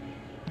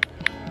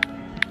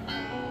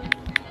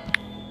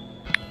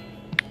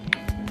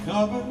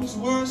 Covers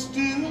were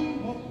still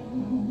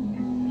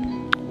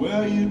warm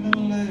where you'd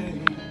been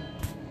laid.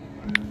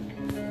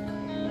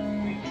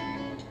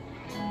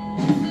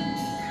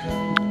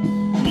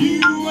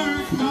 You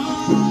were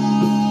gone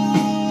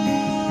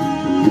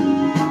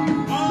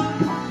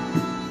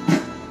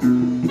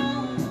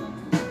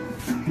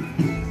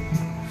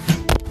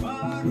by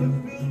the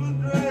film of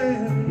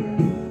dread.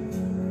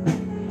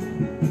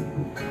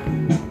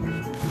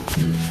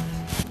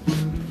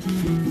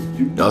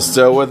 Y'all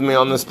still with me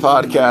on this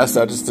podcast?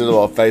 I just did a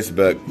little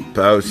Facebook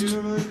post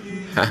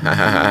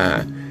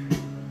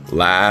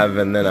live,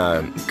 and then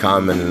I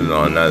commented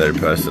on another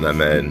post that I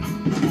made.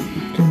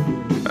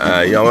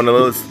 Y'all want to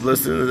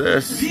listen to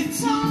this?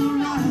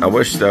 I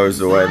wish there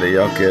was a way that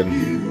y'all could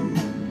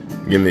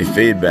give me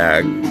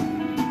feedback.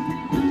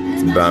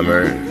 It's a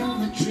bummer.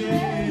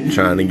 I'm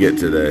trying to get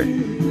to the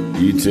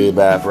YouTube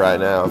app right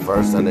now.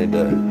 First, I need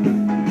to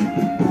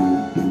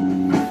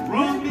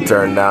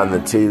turn down the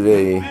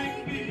TV.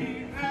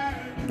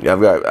 Yeah,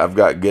 I've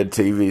got good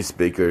TV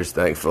speakers,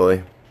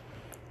 thankfully.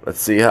 Let's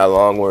see how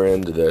long we're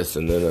into this,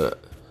 and then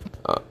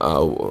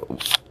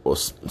we'll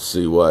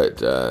see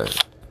what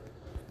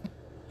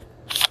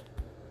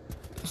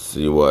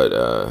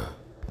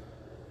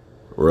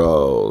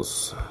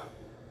rolls.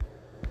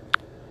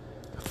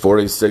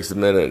 46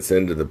 minutes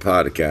into the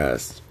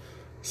podcast,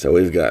 so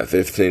we've got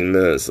 15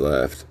 minutes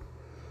left,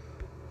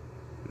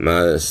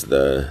 minus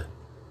the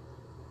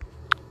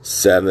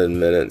 7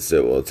 minutes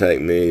it will take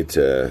me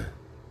to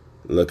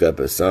look up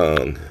a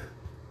song.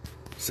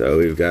 So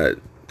we've got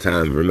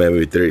time for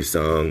maybe 3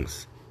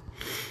 songs.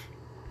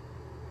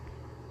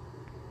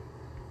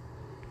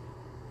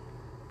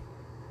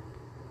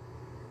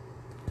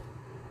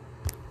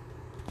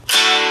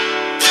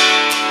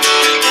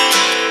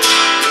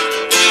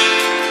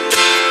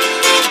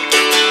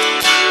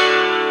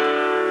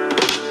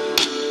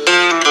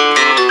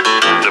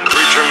 The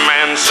preacher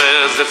man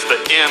says it's the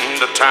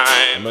end of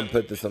time. I'm gonna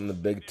put this on the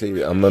big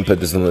TV. I'm gonna put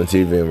this on the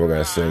TV, and we're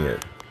gonna sing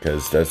it,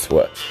 because that's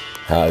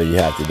how you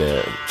have to do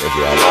it if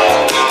you're out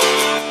of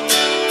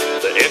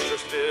The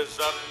interest is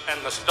up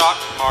and the stock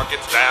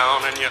market's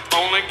down, and you're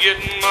only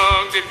getting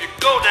mugged if you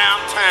go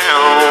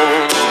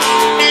downtown.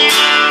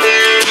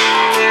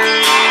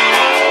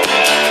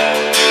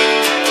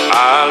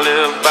 I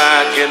live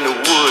back in the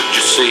woods,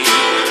 you see,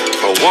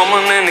 a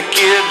woman and the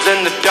kids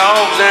and the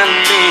dogs and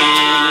me.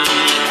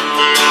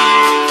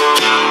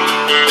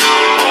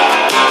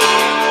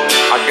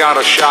 I got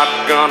a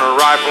shotgun, a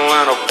rifle,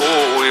 and a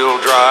four-wheel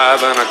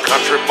drive, and a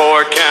country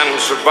boy can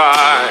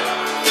survive.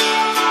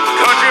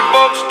 Country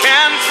folks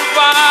can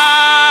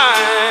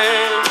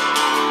survive.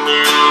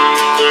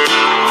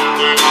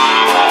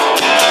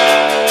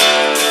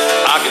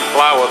 I can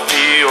plow a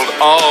field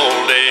all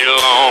day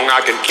long. I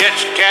can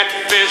catch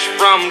catfish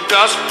from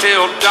dusk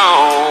till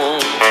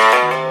dawn.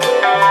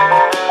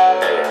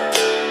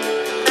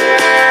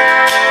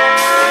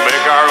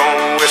 Make our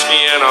own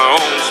whiskey and our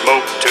own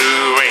smoke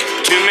too. Ain't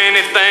too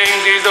many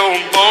things these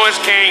old boys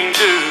can't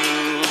do.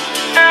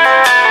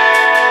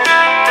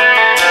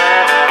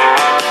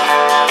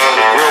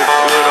 Grow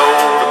good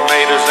old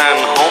tomatoes and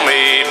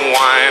homemade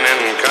wine,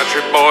 and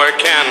country boy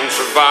can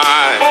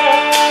survive.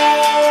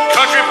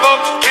 Country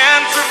folks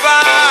can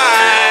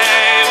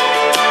survive.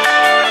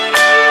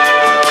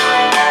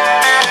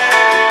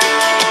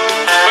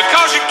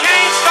 Because you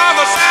can't starve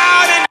us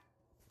out and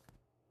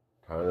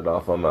Turn it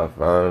off on my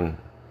phone.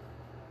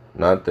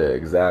 Not the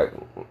exact.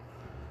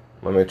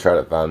 Let me try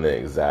to find the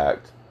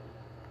exact.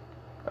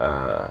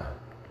 I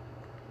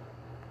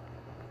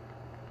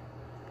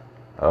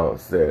don't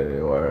see it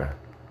anywhere.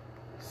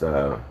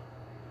 So.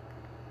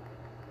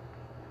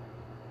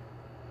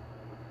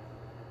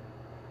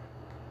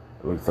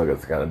 It looks like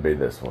it's gonna be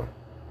this one.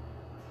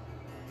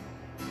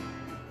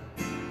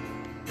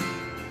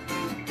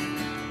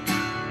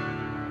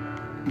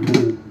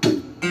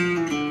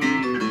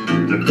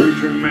 the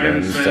preacher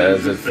man And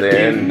says it's the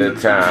end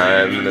of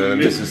time. The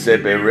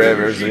Mississippi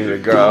River's either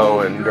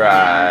growing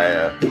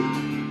dry.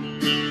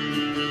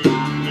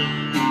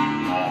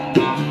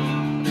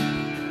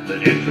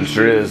 the interest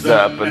Interest is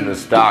up and the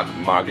stock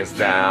market's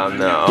down.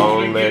 The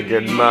only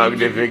get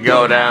mugged if you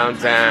go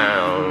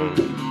downtown.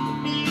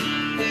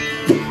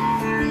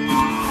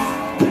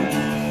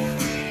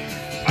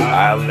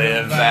 I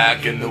live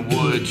back in the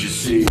woods, you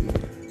see.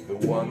 The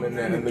woman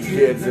and the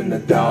kids and the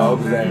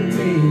dogs and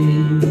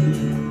me.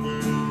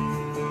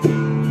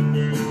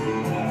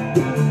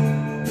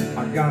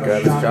 Got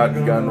a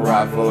shotgun,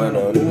 rifle, and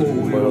a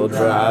four-wheel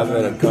drive,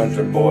 and a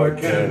country boy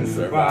can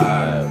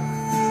survive.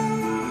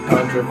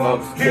 Country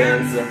folks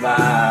can survive.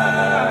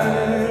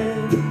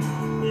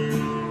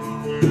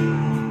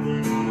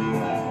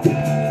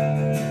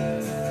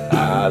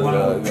 I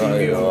love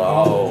you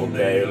all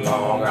day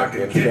long. I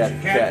can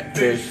catch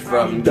catfish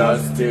from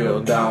dusk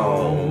till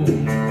dawn.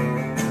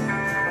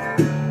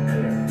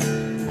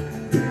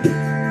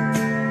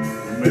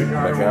 make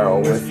make our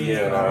own whiskey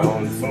and our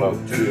own smoke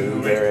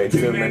too. There ain't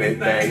too many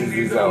things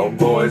these old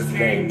boys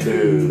can't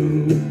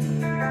do.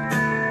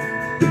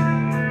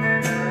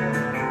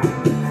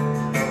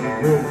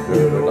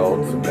 Good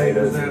old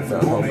tomatoes and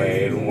some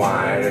homemade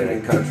wine, and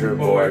a country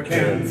boy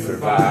can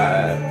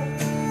survive.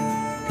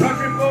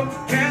 Country folks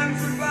can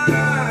survive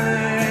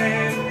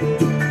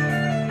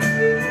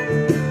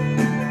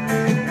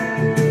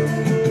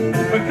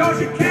because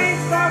you can't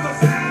starve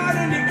us out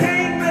and you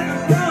can't make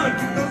us run.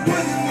 Cause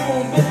when the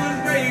old boys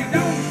raised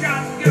on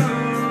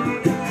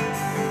shotgun,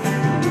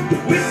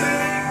 we say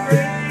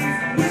grace,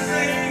 we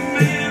say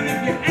man.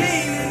 If you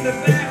ain't into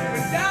that, we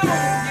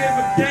don't give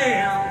a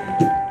damn.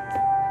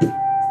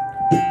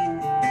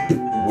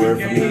 We're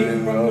from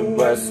England,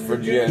 West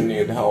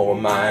Virginia, coal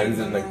mines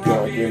in the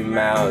Kentucky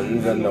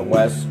mountains and the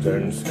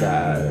western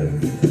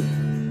skies.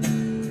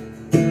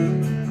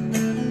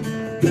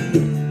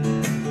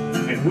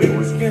 And we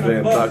can skin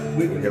a buck,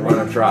 We can run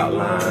a trot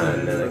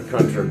line, and a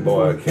country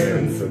boy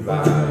can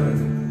survive.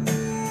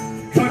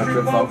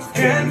 country folks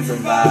can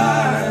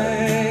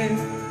survive.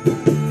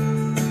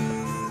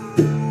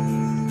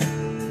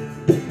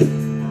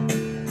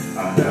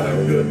 I had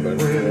a good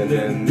friend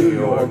in New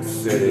York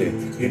City.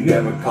 He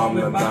never called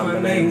me by my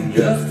name,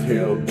 just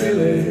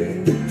Hillbilly.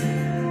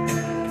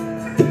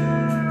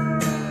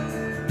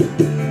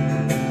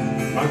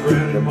 My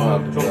grandma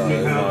taught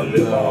me how to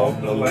live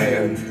off the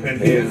land, and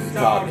his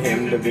taught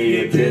him to be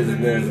a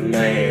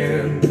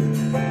businessman.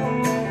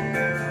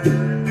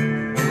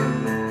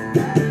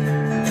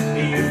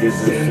 He used to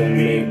send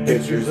me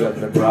pictures of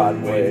the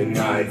Broadway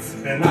nights,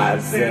 and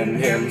I'd send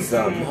him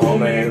some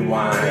homemade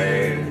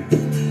wine.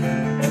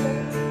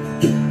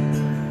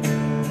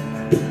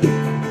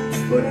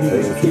 But he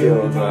was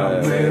killed by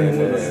a man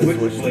in a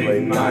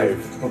switchblade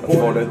knife. For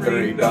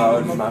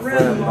 $43, my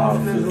friend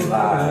lost his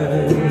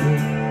life.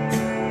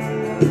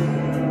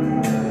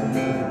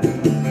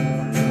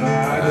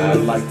 I'd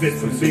like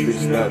to see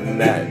snot in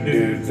that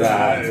dude's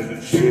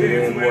eyes,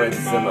 shoot him with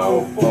some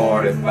old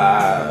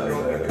 45.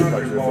 A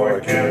country boy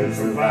can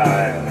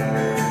survive.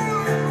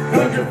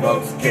 Country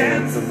folks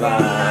can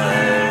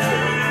survive.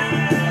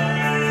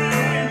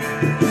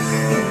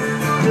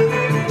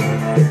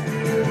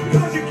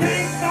 Cause you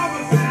can't stop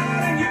us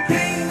out and you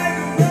can't make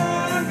us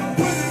run. Cause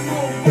we're the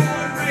old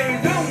boys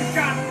raised on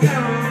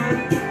shotgun.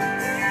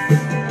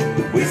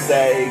 We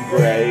say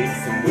grace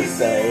and we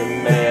say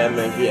ma'am.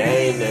 If you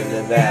ain't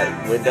into that,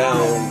 we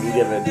don't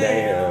give a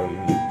damn.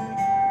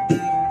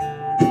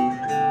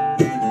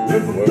 We're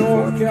from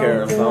North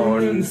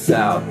Carolina and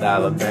South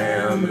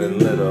Alabama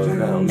and little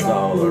towns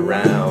all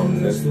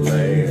around this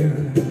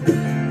land.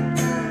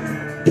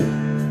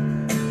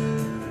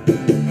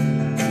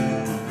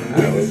 I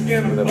was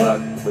given the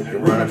luck, we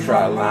can run a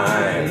trot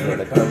line,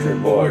 and a country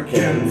boy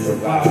can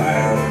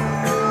survive.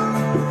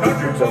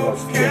 Country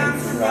folks can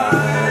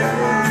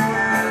survive.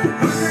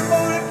 Country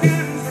boy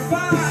can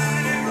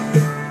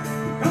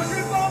survive.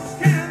 Country folks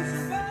can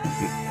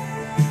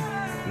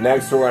survive.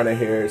 Next, we're gonna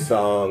hear a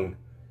song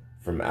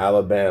from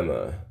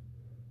Alabama.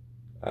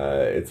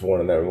 It's one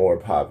of their more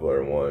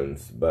popular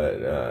ones, but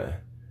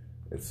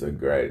it's a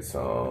great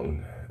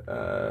song.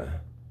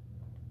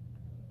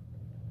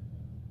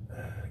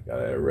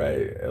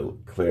 Gotta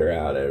clear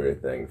out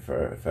everything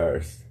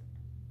first.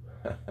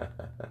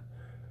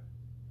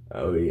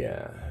 Oh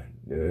yeah,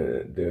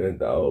 doing it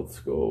the old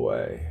school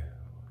way,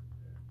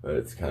 but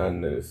it's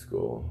kind of new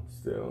school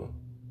still.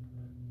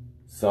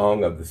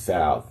 Song of the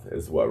South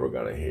is what we're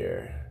gonna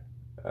hear.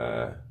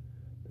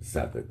 Just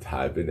have to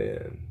type it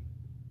in.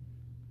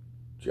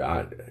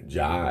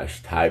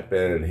 Josh, type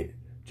in.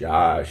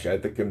 Josh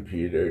at the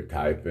computer,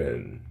 type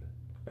in.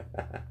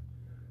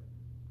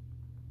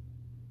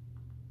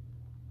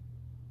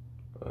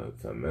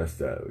 Oops, I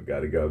messed up. We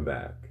gotta go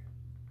back.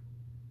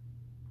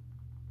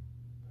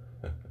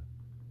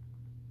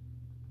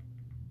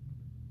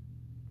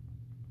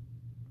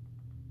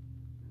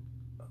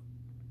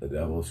 The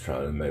devil's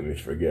trying to make me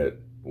forget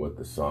what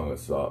the song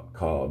is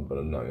called, but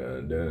I'm not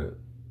gonna do it.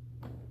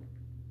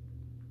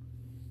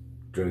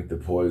 Drink the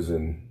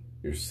poison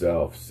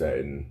yourself,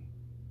 Satan.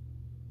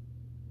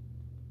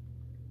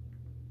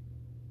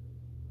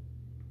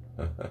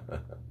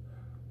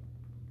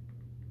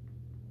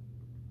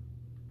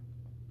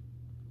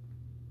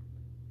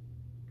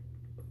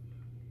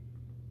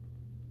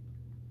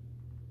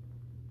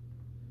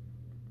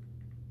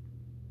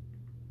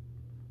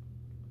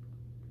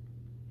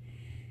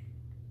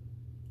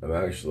 I'm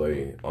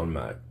actually on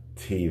my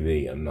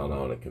TV. I'm not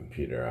on a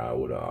computer. I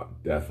would have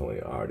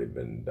definitely already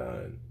been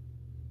done.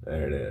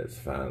 There it is,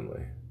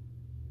 finally.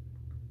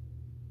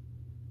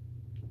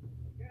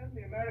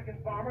 The American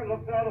farmer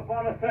looks out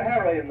upon a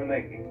Sahara in the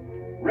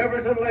making.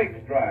 Rivers and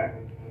lakes dry.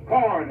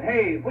 Corn,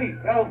 hay, wheat,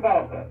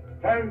 alfalfa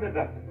turn to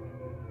dust.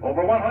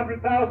 Over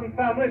 100,000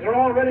 families are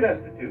already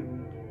destitute.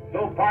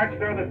 So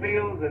parched are the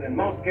fields that in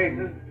most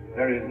cases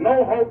there is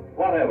no hope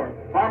whatever.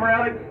 Farmer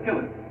Alex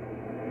Gillis.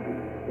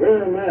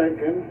 We're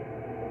Americans,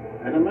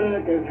 and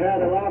America's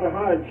had a lot of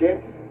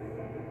hardships,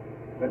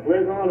 but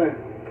we're going to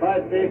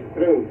fight this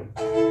through.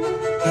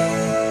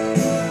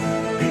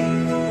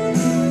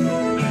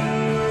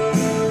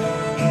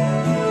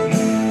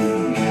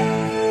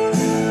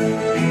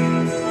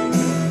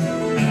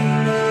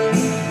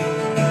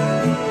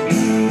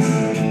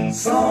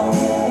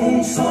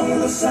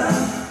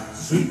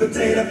 sweet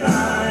potato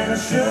pie, and I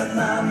shut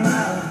my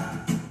mouth.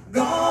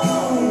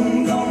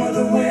 Gone, gone with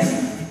the wind.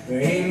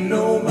 There ain't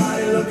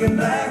nobody looking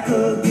back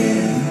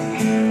again.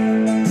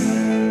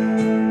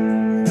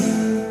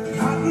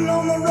 Cotton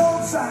on the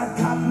roadside,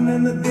 cotton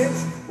in the ditch.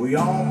 We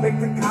all picked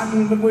the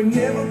cotton, but we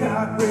never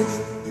got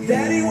rich.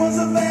 Daddy was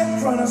a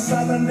vet, run a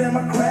Southern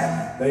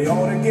Democrat. They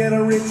ought to get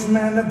a rich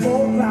man to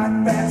vote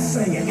like that,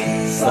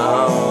 singing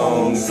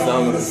Song,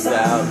 song of the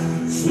South,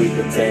 sweet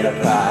potato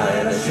pie,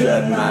 and I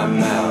shut my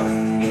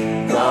mouth.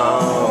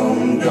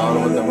 Gone,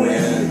 gone with the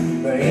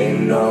wind. There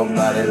ain't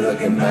nobody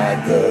looking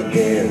back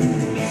again.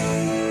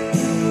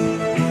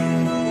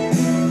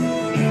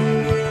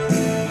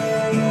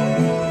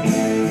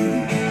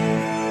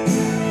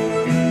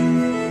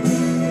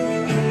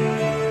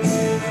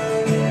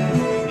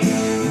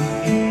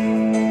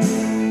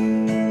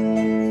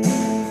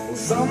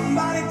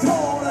 Somebody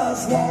told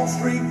us Wall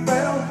Street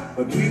fell,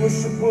 but we were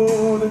so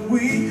poor that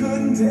we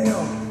couldn't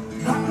tell.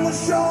 Cotton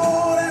was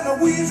short and the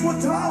weeds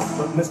were tall,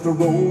 but Mr.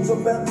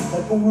 Roosevelt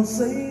had gonna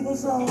save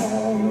us all.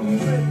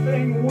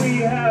 Everything we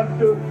have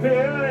to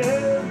fear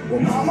is Well,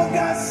 Mama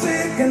got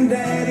sick and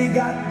Daddy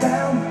got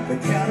down. The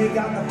county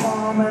got the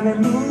farm and they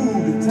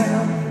moved to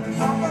town.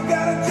 Papa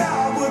got a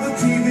job with a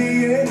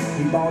TVA.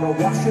 He bought a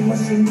washing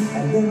machine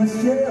and then a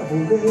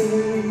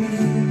Chevrolet.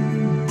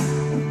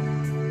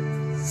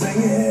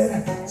 Sing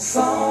it,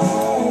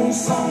 song,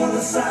 song of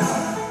the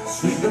South,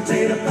 sweet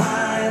potato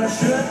pie, and I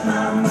shut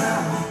my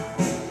mouth.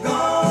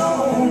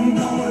 Gone,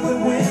 gone with the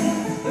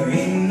wind. There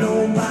ain't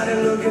nobody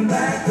looking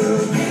back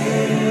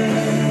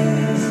again.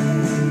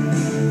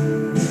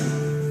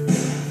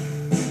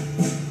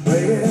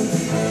 Play it.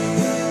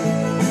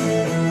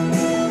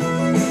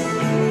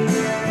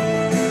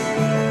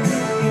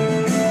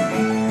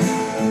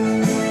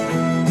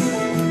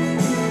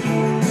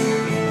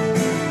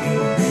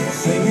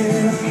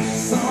 Singing,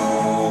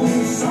 song,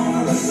 song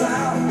of the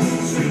South,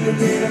 sweet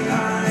potato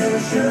pie, and I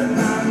shut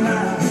my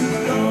mouth.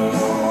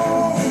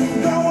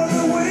 Gone, gone with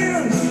the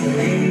wind. There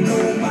ain't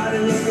nobody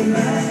looking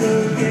back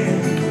again.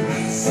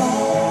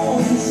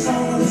 Song,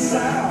 song of the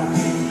South.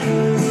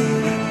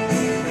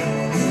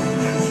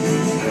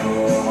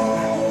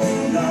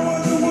 Gone, gone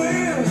with the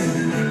wind.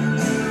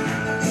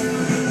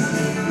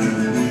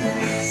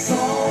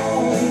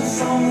 Song,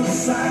 song of the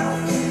South.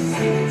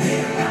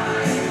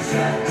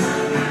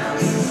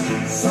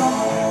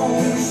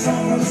 Song,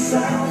 song of the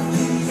South.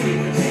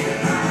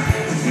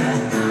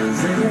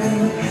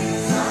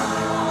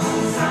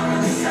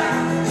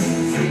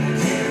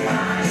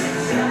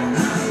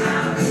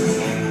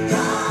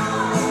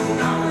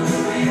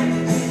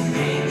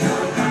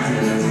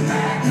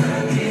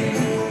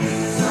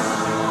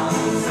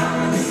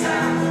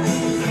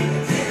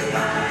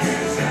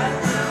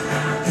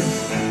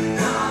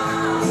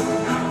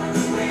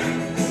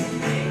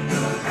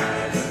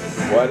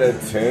 What a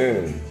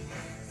tune.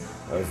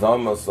 It was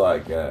almost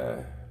like,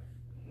 that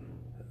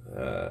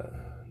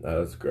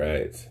was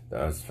great.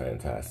 That was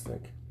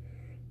fantastic.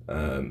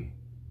 Oh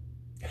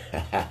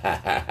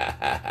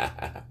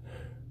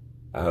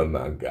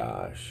my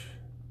gosh.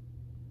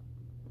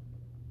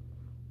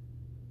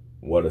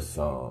 What a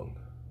song.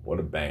 What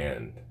a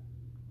band.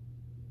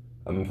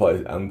 I'm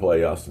gonna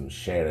play y'all some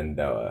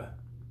Shenandoah.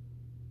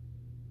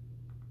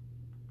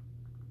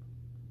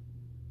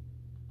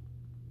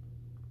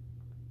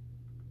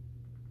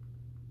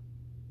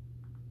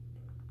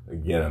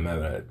 Again, I'm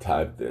having to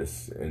type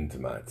this into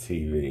my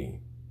TV.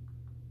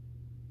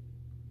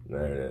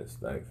 There it is,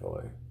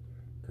 thankfully,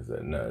 because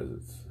it knows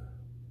it's...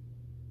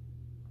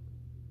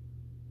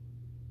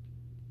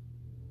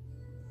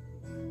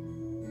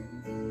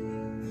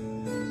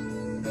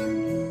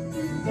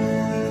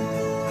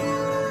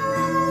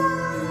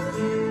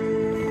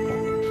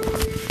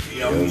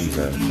 It's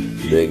the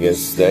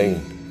biggest state,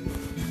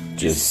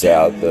 just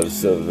south of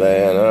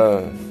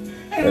Savannah.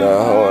 In a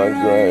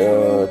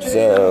Hawaiian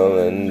hotel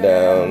in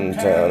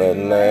downtown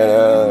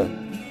Atlanta.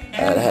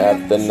 At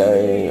half the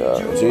name.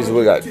 Jeez,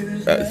 we got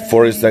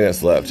 40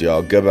 seconds left,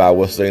 y'all. Goodbye.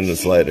 We'll see you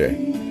this later.